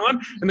helmet turn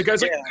on. And the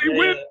guy's like, they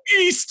went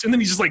east. And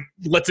then he just like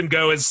lets him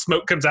go as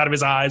smoke comes out of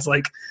his eyes.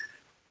 Like,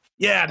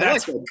 yeah,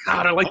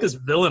 I like this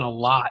villain a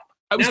lot.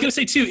 I was going to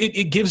say too,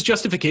 it gives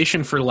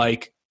justification for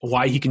like,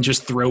 why he can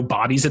just throw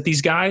bodies at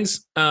these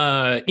guys.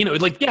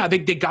 Like, yeah, they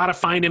got to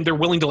find him. They're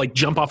willing to like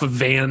jump off of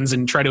vans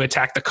and try to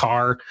attack the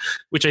car,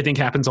 which I think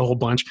happens a whole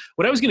bunch.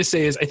 What I was going to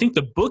say is I think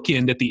the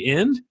bookend at the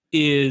end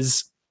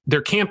is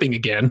they're camping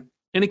again,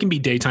 and it can be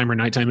daytime or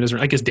nighttime. It doesn't,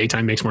 I guess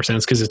daytime makes more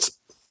sense because it's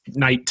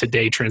night to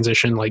day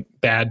transition, like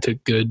bad to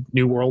good,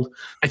 new world.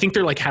 I think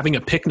they're like having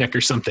a picnic or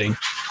something.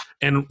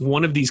 And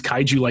one of these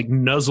kaiju like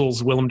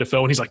nuzzles Willem Dafoe,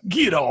 and he's like,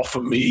 "Get off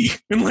of me!"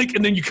 And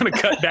then you kind of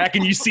cut back,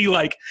 and you see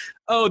like,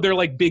 oh, they're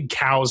like big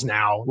cows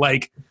now.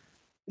 Like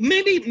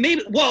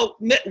maybe. Well,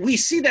 we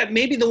see that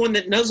maybe the one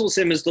that nuzzles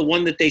him is the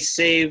one that they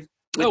save.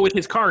 With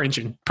his car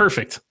engine,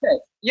 perfect.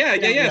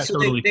 Yeah. So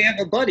totally. they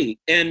have a buddy,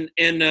 and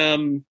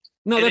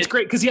no, that's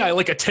great because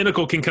like a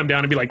tentacle can come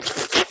down and be like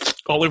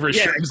all over his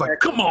shirt. He's like,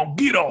 "Come on,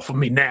 get off of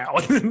me now!"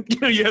 And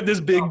then, you have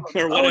this big.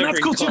 And that's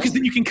cool too because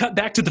then you can cut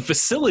back to the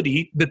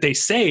facility that they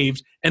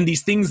saved, and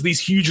these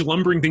huge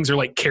lumbering things are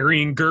like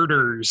carrying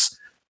girders,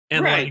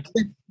 and like,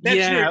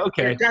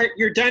 that's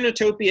your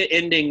Dinotopia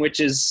ending, which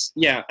is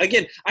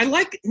Again,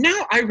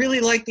 I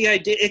really like the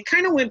idea. It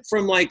kind of went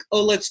from like,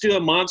 oh, let's do a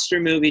monster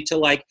movie to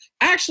like,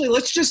 actually,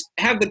 let's just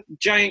have the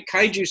giant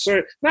kaiju sort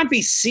of not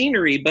be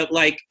scenery, but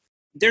like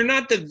they're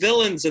not the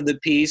villains of the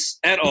piece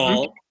at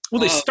all.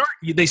 Well,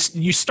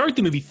 you start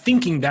the movie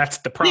thinking that's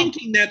the problem.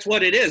 Thinking that's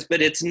what it is,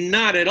 but it's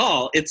not at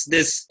all. It's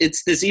this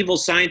evil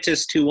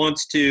scientist who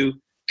wants to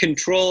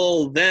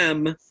control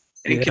them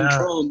and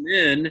control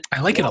men.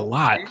 I like it a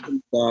lot.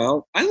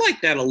 I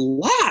like that a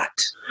lot.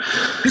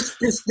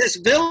 This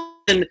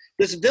villain,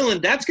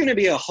 that's going to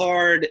be a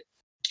hard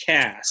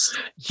cast.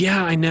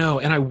 Yeah, I know.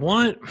 And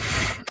what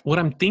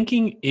I'm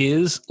thinking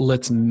is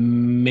let's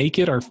make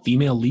it our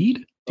female lead.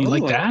 Do you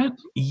like that?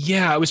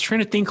 Yeah, I was trying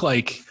to think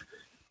like,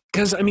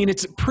 because, I mean,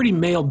 it's a pretty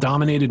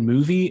male-dominated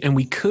movie, and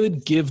we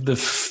could give the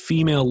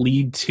female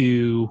lead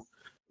to...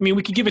 I mean,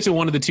 we could give it to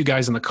one of the two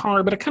guys in the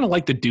car, but I kind of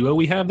like the duo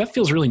we have. That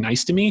feels really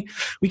nice to me.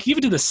 We could give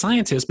it to the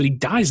scientist, but he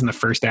dies in the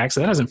first act,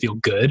 so that doesn't feel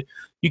good.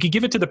 You could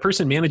give it to the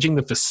person managing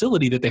the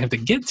facility that they have to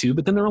get to,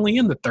 but then they're only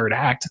in the third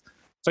act.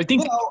 So I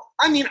think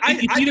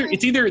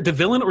it's either the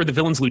villain or the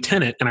villain's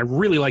lieutenant, and I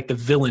really like the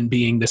villain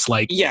being this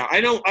like... Yeah, I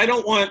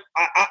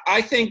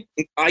think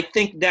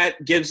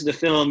that gives the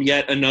film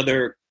yet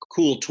another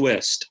cool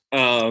twist.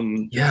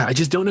 I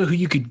just don't know who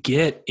you could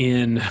get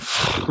in.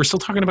 We're still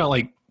talking about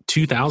like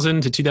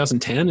 2000 to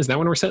 2010. Is that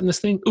when we're setting this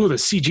thing? Oh, the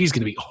CG is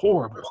going to be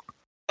horrible.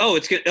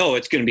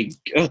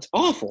 It's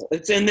awful.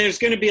 And there's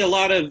going to be a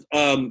lot of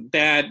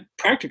bad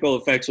practical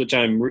effects, which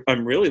I'm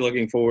really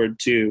looking forward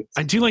to.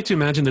 I do like to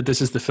imagine that this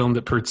is the film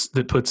that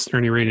puts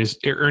Ernie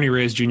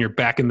Reyes Jr.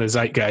 back in the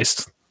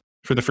zeitgeist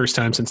for the first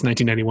time since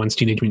 1991's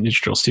Teenage Mutant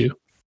Ninja Turtles 2.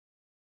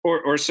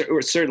 Or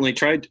certainly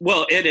tried.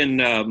 Well, it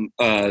and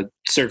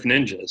Surf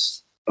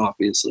Ninjas,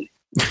 obviously.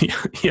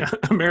 Yeah,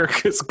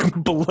 America's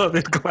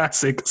beloved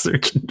classic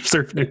Surf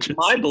Ninjas.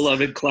 My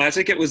beloved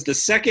classic. It was the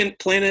second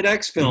Planet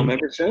X film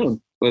ever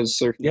shown. Was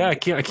Surf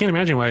Ninjas. Yeah, I can't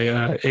imagine why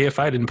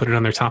AFI didn't put it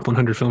on their top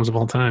 100 films of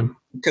all time.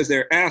 Because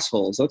they're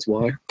assholes. That's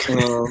why.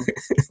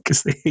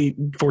 Because they hate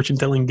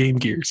fortune-telling Game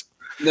Gears.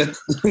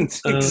 That's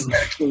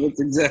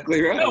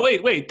exactly right. Oh,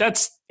 wait.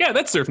 That's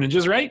Surf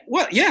Ninjas, right?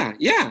 Well, yeah.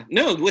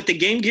 No, with the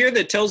Game Gear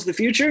that tells the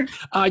future?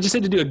 I just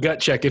had to do a gut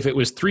check if it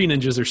was Three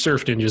Ninjas or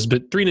Surf Ninjas,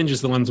 but Three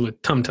Ninjas the ones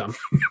with Tum Tum.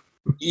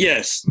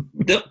 Yes.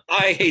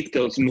 I hate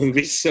those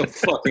movies so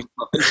fucking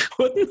much.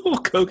 Wasn't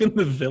Hulk Hogan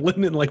the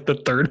villain in like the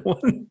third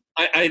one?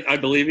 I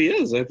believe he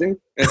is. I think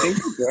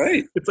he's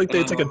right. It's like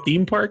a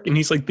theme park, and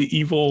he's like the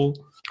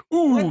evil.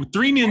 Ooh,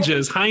 Three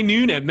Ninjas, High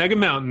Noon at Mega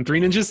Mountain.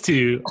 Three Ninjas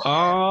 2.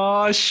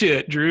 Oh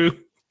shit, Drew.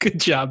 Good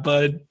job,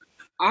 bud.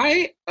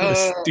 What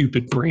a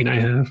stupid brain I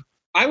have.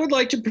 I would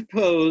like to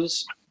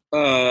propose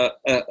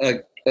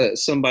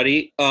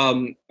somebody.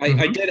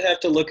 I did have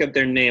to look up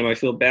their name. I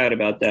feel bad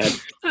about that.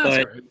 But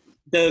right.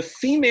 The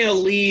female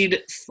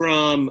lead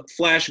from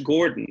Flash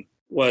Gordon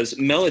was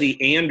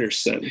Melody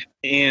Anderson.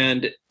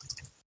 And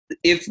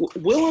if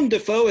Willem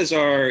Dafoe is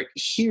our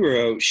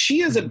hero,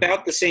 she is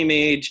about the same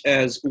age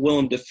as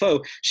Willem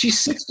Dafoe. She's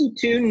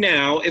 62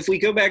 now. If we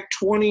go back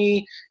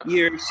 20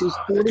 years, she's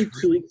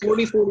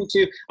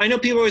 42. I know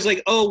people are always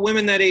like, oh,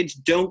 women that age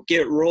don't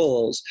get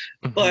roles.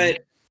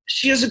 But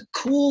she has a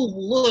cool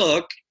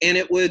look, and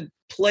it would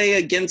play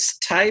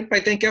against type. I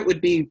think it would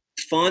be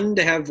fun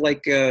to have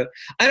like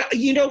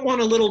you don't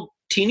want a little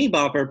teeny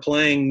bopper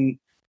playing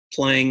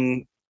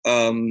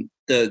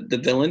the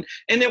villain,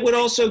 and it would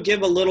also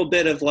give a little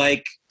bit of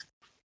like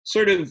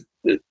sort of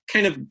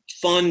kind of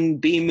fun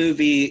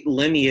B-movie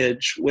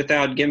lineage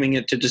without giving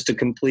it to just a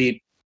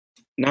complete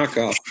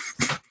knockoff.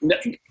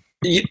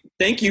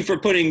 Thank you for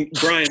putting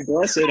Brian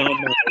Blessed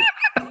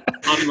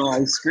on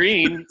my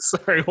screen.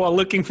 Sorry, while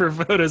looking for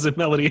photos of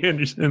Melody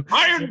Anderson,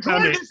 I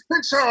enjoyed this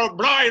picture of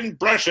Brian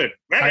Blessed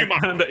very much.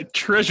 I found a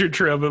treasure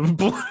trove of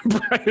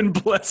Brian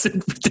Blessed.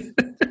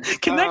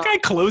 Can that guy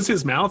close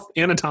his mouth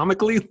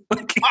anatomically?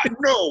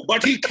 No,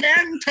 but he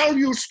can tell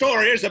you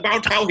stories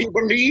about how he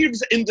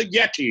believes in the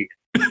Yeti.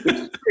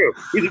 It's true.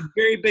 He's a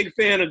very big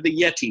fan of the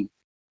Yeti.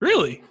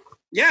 Really?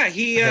 Yeah, I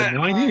had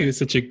no idea he was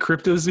such a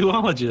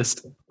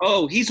cryptozoologist.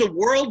 Oh, he's a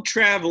world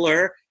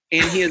traveler,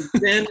 and he has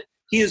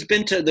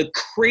been to the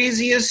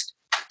craziest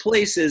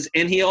places,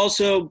 and he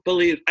also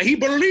believes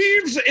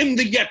in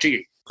the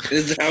Yeti.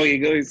 This is how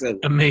he says it.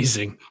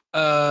 Amazing.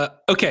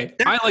 Okay,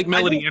 I like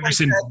Melody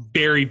Anderson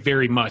very,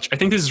 very much. I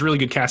think this is really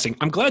good casting.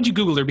 I'm glad you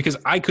Googled her because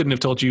I couldn't have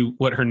told you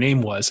what her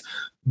name was.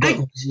 But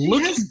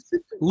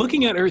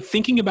looking at her,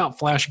 thinking about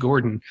Flash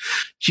Gordon,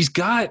 she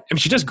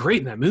does great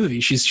in that movie.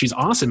 She's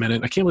awesome in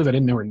it. I can't believe I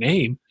didn't know her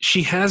name.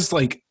 She has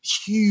like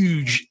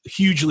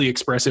hugely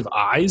expressive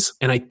eyes,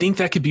 and I think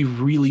that could be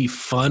really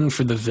fun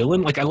for the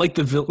villain. Like I like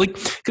the villain, like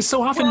because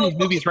so often in these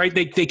movies, right?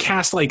 They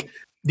cast like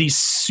these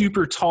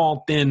super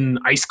tall, thin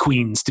ice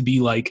queens to be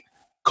like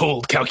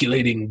cold,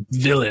 calculating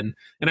villain.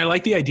 And I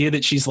like the idea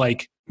that she's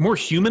like more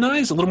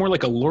humanized, a little more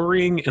like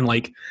alluring and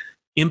like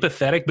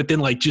empathetic, but then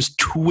like just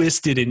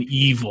twisted and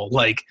evil.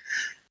 Like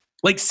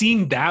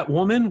seeing that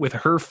woman with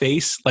her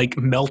face like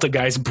melt a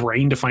guy's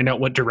brain to find out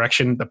what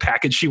direction the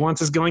package she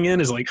wants is going in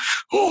is like,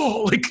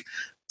 oh, like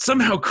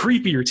somehow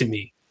creepier to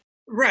me.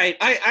 Right.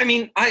 I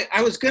mean,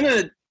 I was going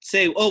to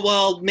say, oh,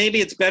 well,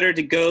 maybe it's better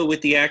to go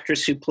with the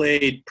actress who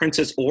played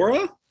Princess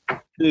Aura,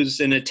 who's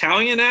an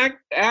Italian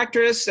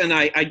actress, and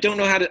I don't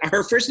know how to,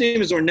 her first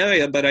name is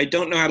Ornelia, but I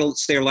don't know how to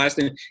say her last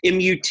name,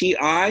 Muti,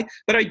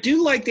 but I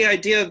do like the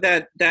idea of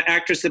that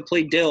actress that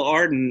played Dale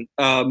Arden.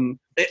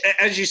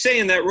 As you say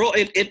in that role,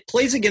 it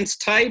plays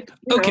against type.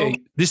 Okay,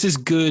 this is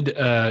good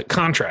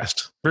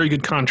contrast, very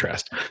good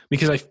contrast,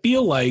 because I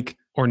feel like,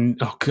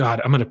 oh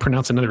God, I'm going to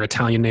pronounce another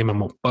Italian name, I'm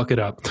going to fuck it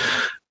up.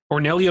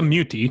 Ornelia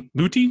Muti?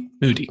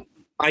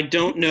 I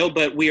don't know,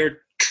 but we are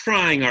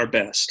trying our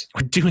best.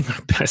 We're doing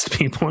our best,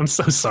 people. I'm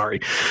so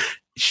sorry.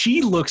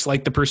 She looks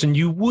like the person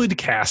you would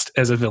cast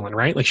as a villain,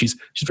 right? Like she's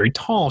very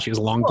tall. She has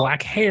long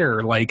black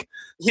hair. Like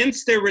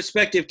hence their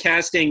respective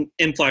casting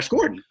in Flash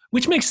Gordon,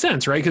 which makes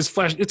sense, right? Because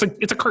Flash, it's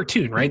a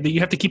cartoon, right? That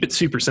you have to keep it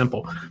super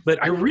simple.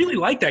 But I really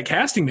like that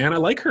casting, man. I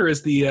like her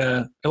as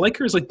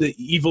like the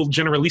evil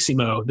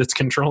generalissimo that's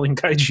controlling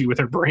kaiju with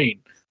her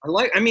brain.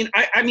 I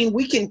mean,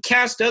 we can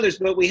cast others,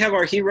 but we have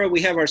our hero,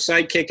 we have our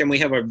sidekick, and we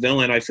have our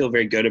villain. I feel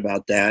very good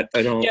about that.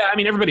 Yeah, I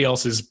mean, everybody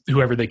else is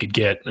whoever they could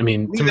get. I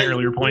mean, to my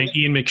earlier point,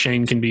 Ian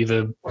McShane can be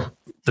the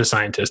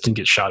scientist and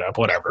get shot up.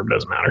 Whatever, it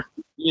doesn't matter.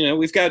 You know,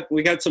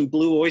 we got some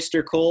Blue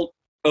Oyster Cult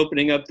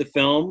opening up the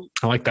film.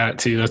 I like that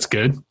too. That's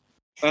good.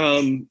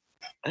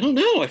 I don't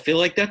know. I feel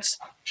like that's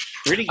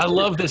pretty good. I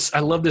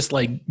love this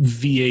like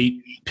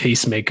V8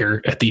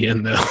 pacemaker at the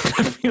end though.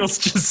 That feels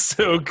just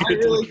so good. I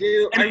really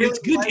do. It's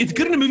good. It's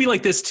good in a movie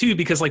like this too,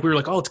 because like we were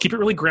like, oh, let's keep it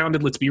really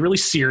grounded. Let's be really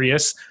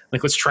serious.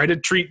 Like let's try to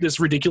treat this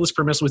ridiculous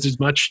premise with as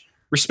much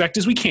respect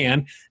as we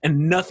can.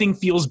 And nothing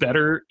feels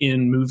better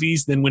in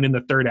movies than when in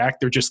the third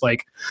act they're just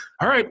like,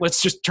 all right,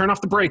 let's just turn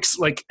off the brakes.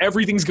 Like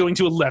everything's going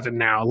to 11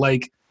 now.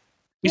 Like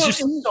He's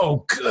just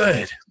so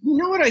good. You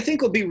know what I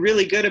think will be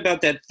really good about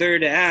that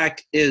third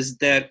act is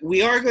that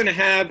we are going to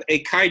have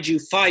a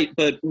kaiju fight,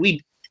 but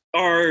we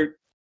are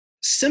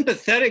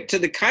sympathetic to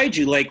the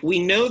kaiju. Like, we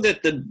know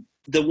that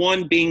the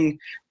one being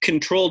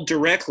controlled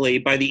directly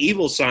by the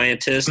evil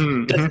scientist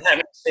doesn't have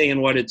a say in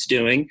what it's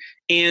doing.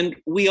 And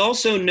we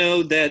also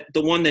know that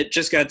the one that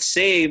just got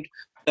saved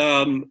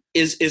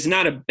is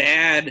not a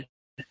bad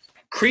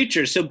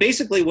creature. So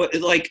basically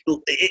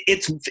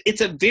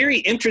it's a very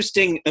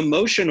interesting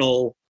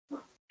emotional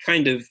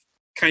kind of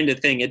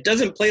thing. It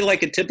doesn't play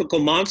like a typical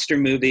monster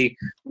movie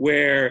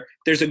where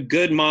there's a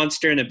good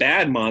monster and a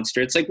bad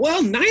monster. It's like,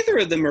 well, neither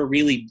of them are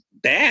really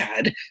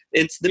bad.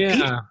 It's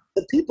the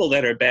people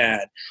that are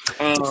bad.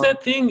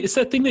 It's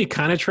that thing they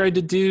kind of tried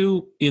to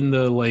do in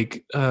the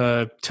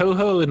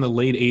Toho in the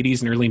late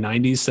 80s and early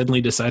 90s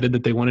suddenly decided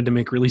that they wanted to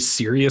make really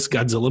serious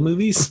Godzilla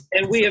movies.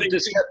 And we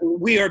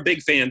are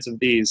big fans of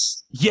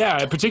these.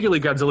 Yeah, particularly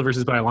Godzilla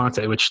versus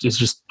Biollante, which is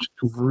just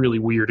really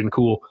weird and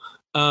cool.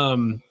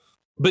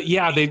 But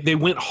yeah, they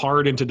went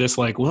hard into this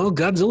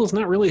Godzilla's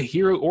not really a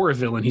hero or a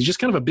villain. He's just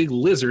kind of a big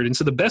lizard. And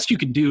so the best you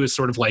can do is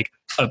sort of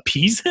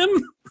appease him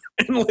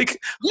and hope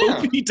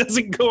he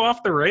doesn't go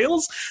off the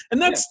rails.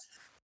 And that's,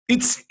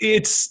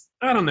 it's,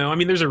 I don't know. I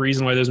mean, there's a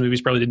reason why those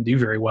movies probably didn't do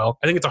very well.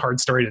 I think it's a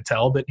hard story to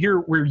tell, but here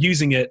we're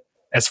using it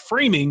as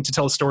framing to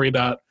tell a story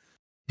about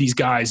these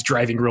guys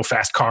driving real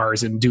fast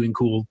cars and doing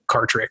cool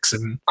car tricks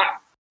and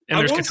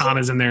there's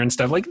katanas in there and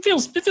stuff. It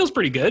feels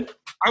pretty good.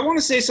 I want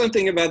to say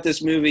something about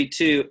this movie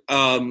too.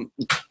 And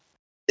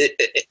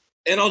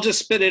I'll just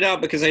spit it out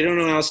because I don't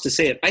know how else to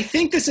say it. I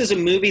think this is a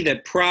movie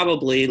that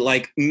probably,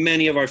 like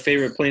many of our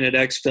favorite Planet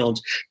X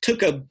films,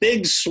 took a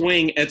big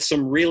swing at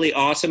some really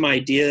awesome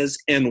ideas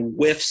and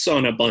whiffs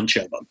on a bunch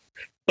of them.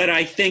 But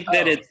I think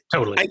that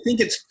I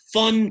think it's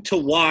fun to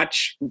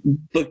watch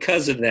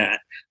because of that.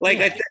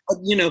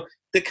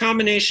 The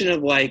combination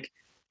of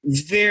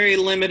very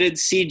limited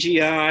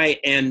CGI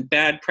and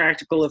bad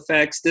practical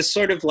effects, this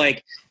sort of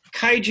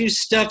kaiju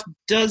stuff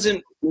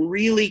doesn't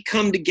really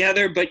come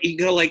together, but you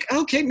go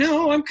okay,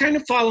 no, I'm kind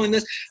of following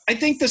this. I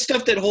think the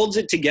stuff that holds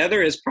it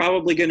together is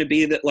probably going to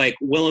be that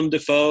Willem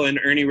Dafoe and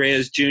Ernie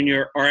Reyes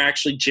Jr. are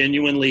actually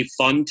genuinely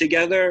fun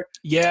together.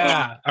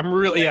 Yeah, I'm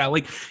really,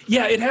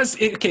 it has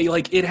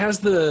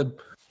the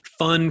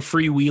fun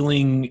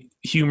freewheeling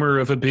humor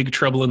of A Big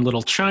Trouble in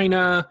Little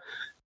China.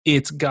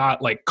 It's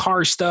got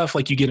car stuff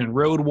like you get in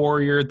Road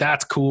Warrior.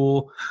 That's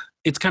cool.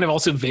 It's kind of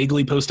also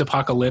vaguely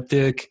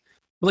post-apocalyptic.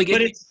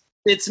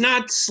 It's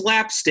not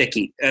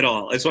slapsticky at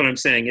all. That's what I'm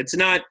saying. It's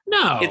not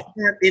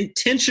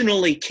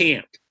intentionally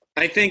camp.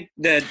 I think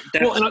that's...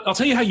 Well, and I'll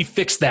tell you how you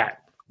fix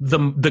that.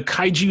 The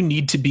kaiju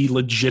need to be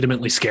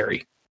legitimately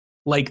scary.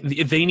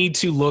 They need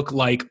to look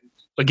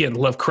again,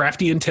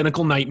 Lovecraftian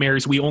tentacle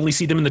nightmares. We only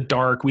see them in the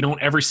dark. We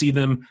don't ever see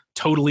them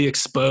totally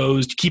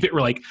exposed. Keep it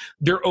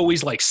they're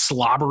always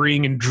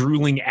slobbering and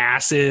drooling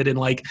acid, and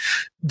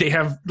they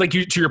have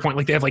to your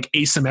point, they have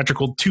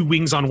asymmetrical, two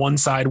wings on one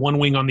side, one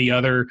wing on the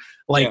other.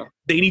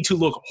 They need to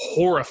look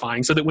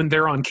horrifying so that when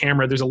they're on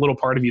camera, there's a little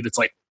part of you that's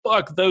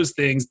fuck those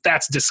things.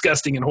 That's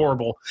disgusting and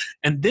horrible.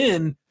 And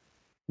then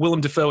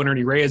Willem Dafoe and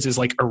Ernie Reyes is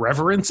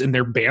irreverence, and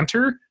their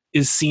banter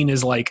is seen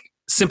as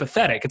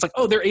sympathetic. It's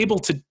they're able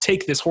to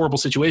take this horrible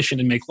situation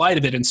and make light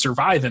of it and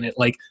survive in it.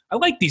 I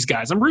like these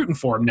guys. I'm rooting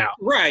for them now.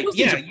 Right. Those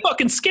things are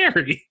fucking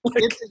scary. I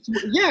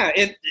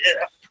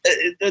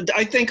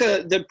think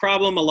the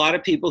problem a lot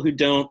of people who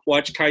don't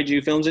watch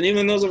kaiju films, and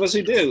even those of us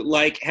who do,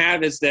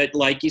 have is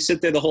that you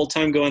sit there the whole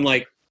time going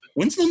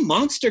when's the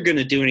monster going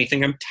to do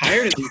anything? I'm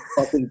tired of these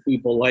fucking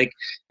people.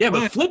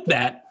 But flip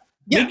that.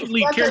 Make the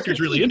lead characters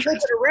really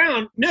interesting.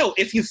 No,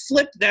 if you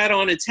flip that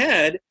on its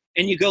head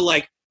and you go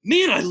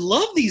man, I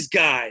love these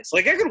guys.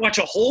 I could watch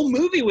a whole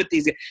movie with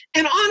these guys.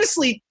 And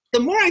honestly,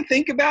 the more I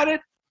think about it,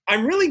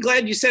 I'm really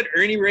glad you said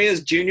Ernie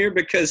Reyes Jr.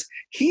 because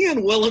he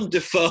and Willem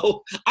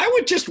Dafoe, I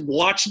would just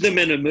watch them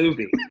in a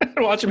movie.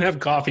 Watch them have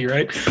coffee,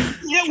 right?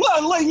 Yeah,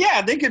 well,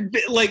 they could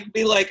be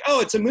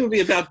oh, it's a movie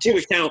about two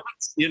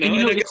accountants,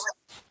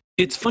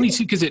 It's funny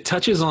too because it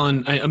touches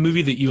on a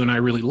movie that you and I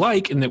really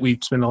like and that we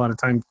spend a lot of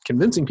time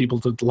convincing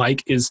people to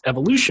like is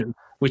Evolution,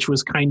 which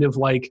was kind of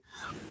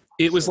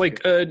it was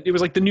like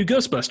the new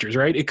Ghostbusters,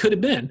 right? It could have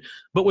been.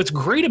 But what's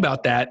great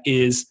about that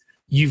is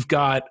you've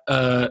got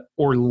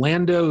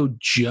Orlando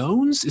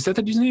Jones. Is that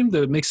the dude's name?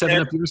 The Make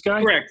 7 Up Yours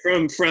guy? Correct.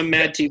 From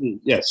Mad TV.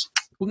 Yes.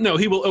 Well, no,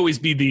 he will always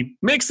be the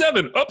Make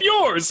 7 Up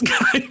Yours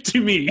guy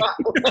to me.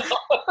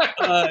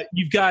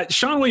 You've got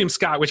Sean William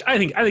Scott, which I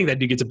think that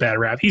dude gets a bad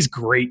rap. He's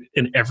great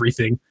in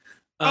everything.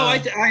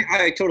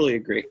 I totally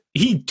agree.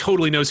 He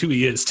totally knows who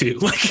he is too.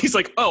 He's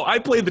I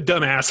played the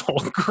dumb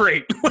asshole.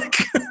 Great.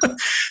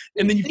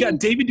 And then you've got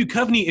David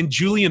Duchovny and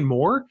Julianne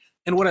Moore.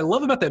 And what I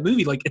love about that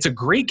movie, it's a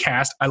great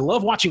cast. I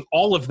love watching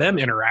all of them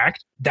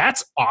interact.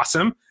 That's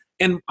awesome.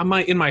 And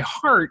in my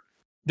heart,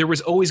 there was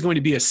always going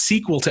to be a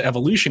sequel to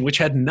Evolution, which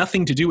had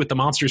nothing to do with the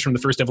monsters from the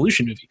first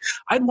Evolution movie.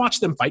 I'd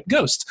watch them fight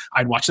ghosts.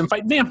 I'd watch them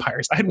fight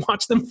vampires. I'd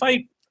watch them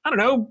fight I don't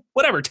know,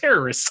 whatever,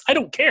 terrorists. I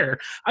don't care.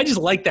 I just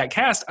like that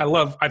cast. I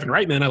love Ivan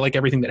Reitman. I like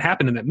everything that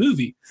happened in that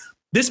movie.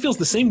 This feels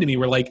the same to me.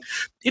 Where like,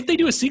 if they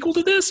do a sequel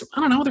to this, I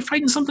don't know, they're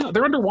fighting something.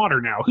 They're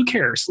underwater now. Who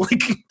cares?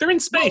 Like, they're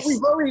in space.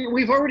 Well,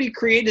 we've already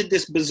created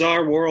this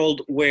bizarre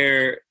world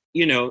where,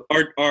 you know,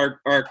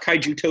 our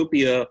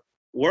kaijutopia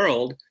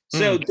world.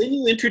 So then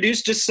you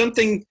introduce just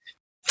something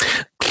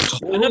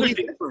totally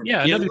different.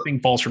 Yeah, another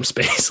thing falls from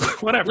space.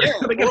 Whatever. Yeah,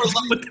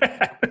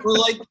 or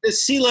like the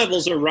sea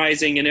levels are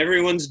rising and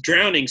everyone's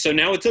drowning. So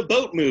now it's a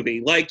boat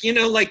movie. Like, you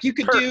know, like you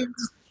could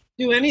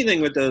do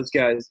anything with those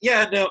guys.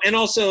 Yeah, no, and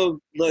also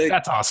like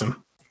that's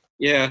awesome.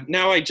 Yeah,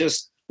 now I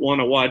just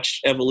want to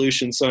watch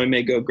Evolution, so I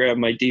may go grab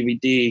my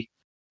DVD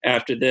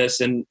after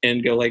this and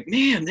go like,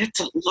 man, that's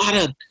a lot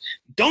of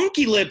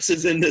donkey lips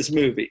is in this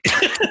movie.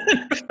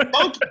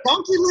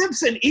 donkey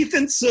lips and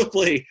Ethan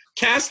Suplee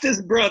cast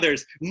as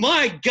brothers.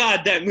 My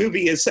God, that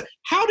movie is.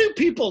 How do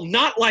people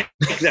not like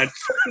that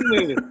fucking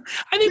movie?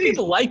 I think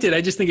people liked it.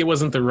 I just think it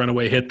wasn't the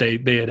runaway hit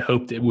they had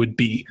hoped it would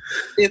be.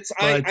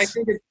 I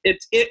think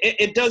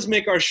it does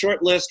make our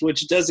short list,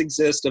 which does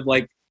exist, of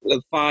like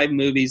the 5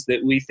 movies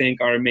that we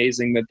think are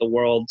amazing that the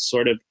world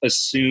sort of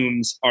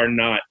assumes are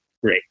not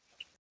great.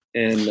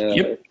 And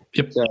yep.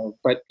 So,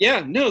 but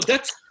yeah, no,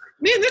 that's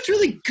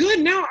really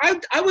good. Now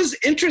I was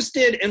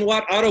interested in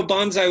what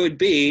AUTOBANZAI would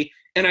be,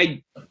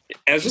 and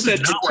as I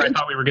said, not where I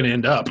thought we were going to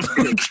end up.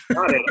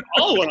 Not at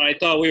all where I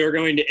thought we were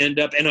going to end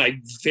up, and I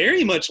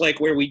very much like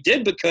where we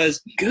did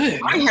because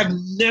I have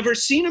never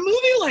seen a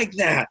movie like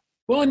that.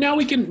 Well, and now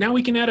we can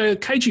add a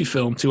kaiju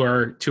film to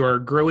our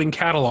growing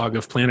catalog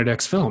of Planet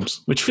X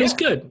films, which feels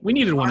good. We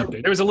needed one up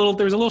there. There was a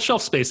little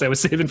shelf space I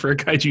was saving for a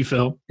kaiju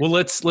film. Well,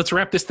 let's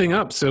wrap this thing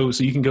up so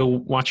you can go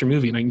watch your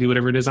movie and I can do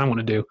whatever it is I want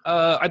to do.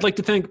 I'd like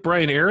to thank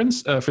Brian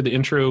Aarons for the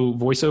intro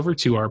voiceover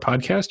to our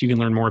podcast. You can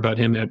learn more about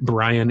him at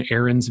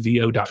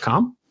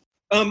brianaaronsvo.com.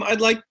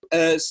 I'd like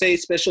to say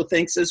special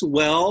thanks as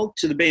well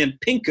to the band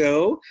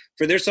Pinko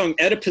for their song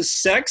Oedipus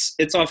Sex.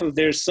 It's off of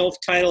their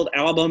self-titled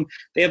album.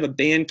 They have a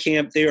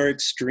Bandcamp. They are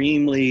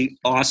extremely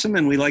awesome,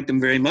 and we like them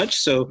very much.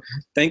 So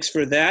thanks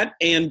for that.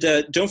 And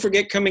don't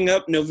forget, coming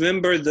up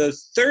November the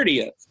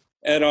 30th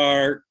at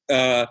our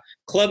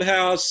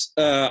clubhouse,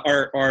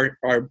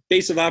 our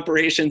base of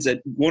operations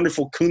at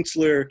wonderful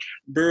Kunstler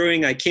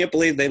Brewing. I can't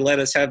believe they let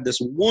us have this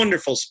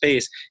wonderful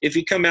space. If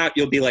you come out,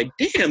 you'll be like,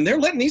 damn, they're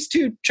letting these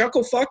two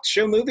chuckle fucks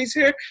show movies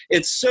here?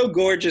 It's so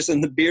gorgeous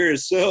and the beer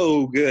is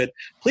so good.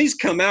 Please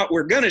come out.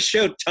 We're going to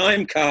show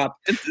Time Cop.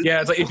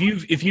 Yeah, it's like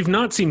if you've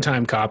not seen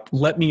Time Cop,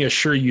 let me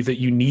assure you that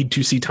you need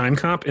to see Time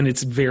Cop, and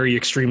it's very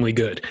extremely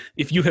good.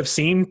 If you have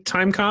seen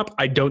Time Cop,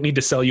 I don't need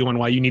to sell you on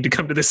why you need to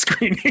come to this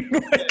screening.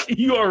 Like,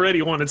 you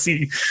already want to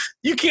see.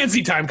 You can't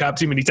see Time Cop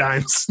too many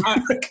times.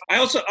 I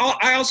also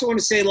want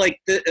to say,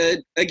 like,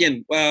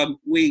 again,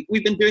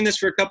 we've been doing this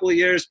for a couple of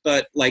years,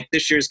 but like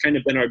this year's kind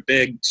of been our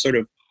big sort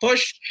of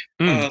push.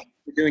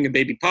 We're doing a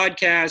baby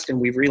podcast,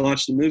 and we've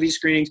relaunched the movie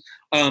screenings.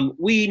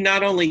 We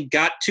not only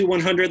got to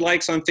 100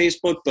 likes on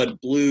Facebook, but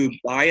blew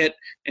by it.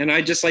 And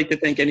I just like to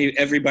thank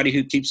everybody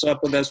who keeps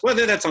up with us,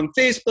 whether that's on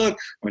Facebook,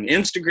 on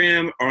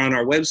Instagram, or on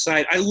our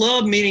website. I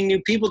love meeting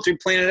new people through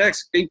Planet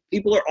X.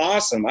 People are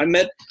awesome. I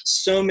met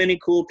so many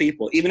cool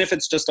people, even if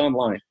it's just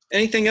online.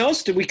 Anything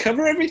else? Did we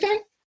cover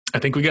everything? I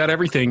think we got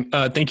everything.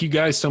 Thank you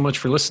guys so much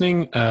for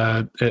listening.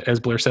 As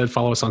Blair said,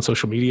 follow us on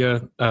social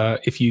media.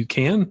 If you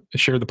can,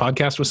 share the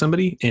podcast with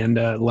somebody and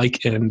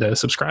like and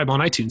subscribe on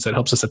iTunes. That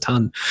helps us a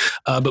ton.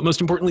 But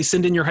most importantly,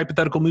 send in your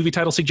hypothetical movie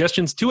title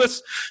suggestions to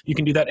us. You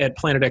can do that at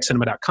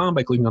planetxcinema.com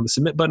by clicking on the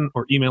submit button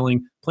or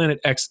emailing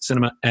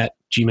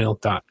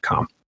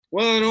planetxcinema@gmail.com.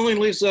 Well, it only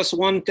leaves us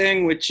one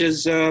thing, which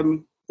is,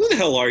 who the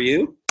hell are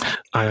you?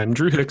 I'm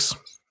Drew Hicks.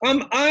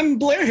 I'm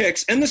Blair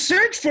Hicks, and the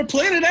search for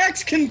Planet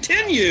X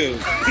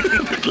continues.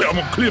 I'm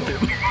gonna clip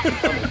him.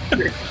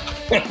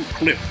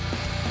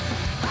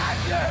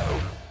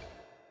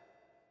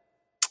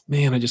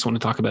 Man, I just want to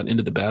talk about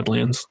Into the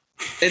Badlands.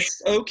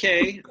 It's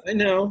okay. I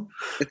know.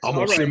 I'm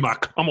gonna send my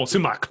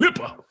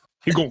clipper.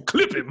 He gonna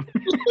clip him.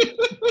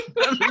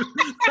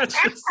 That's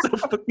just so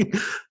fucking.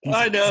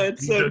 I know,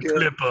 it's so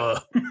good.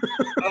 Clipper.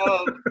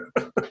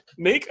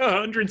 Make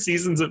 100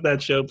 seasons of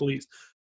that show, please.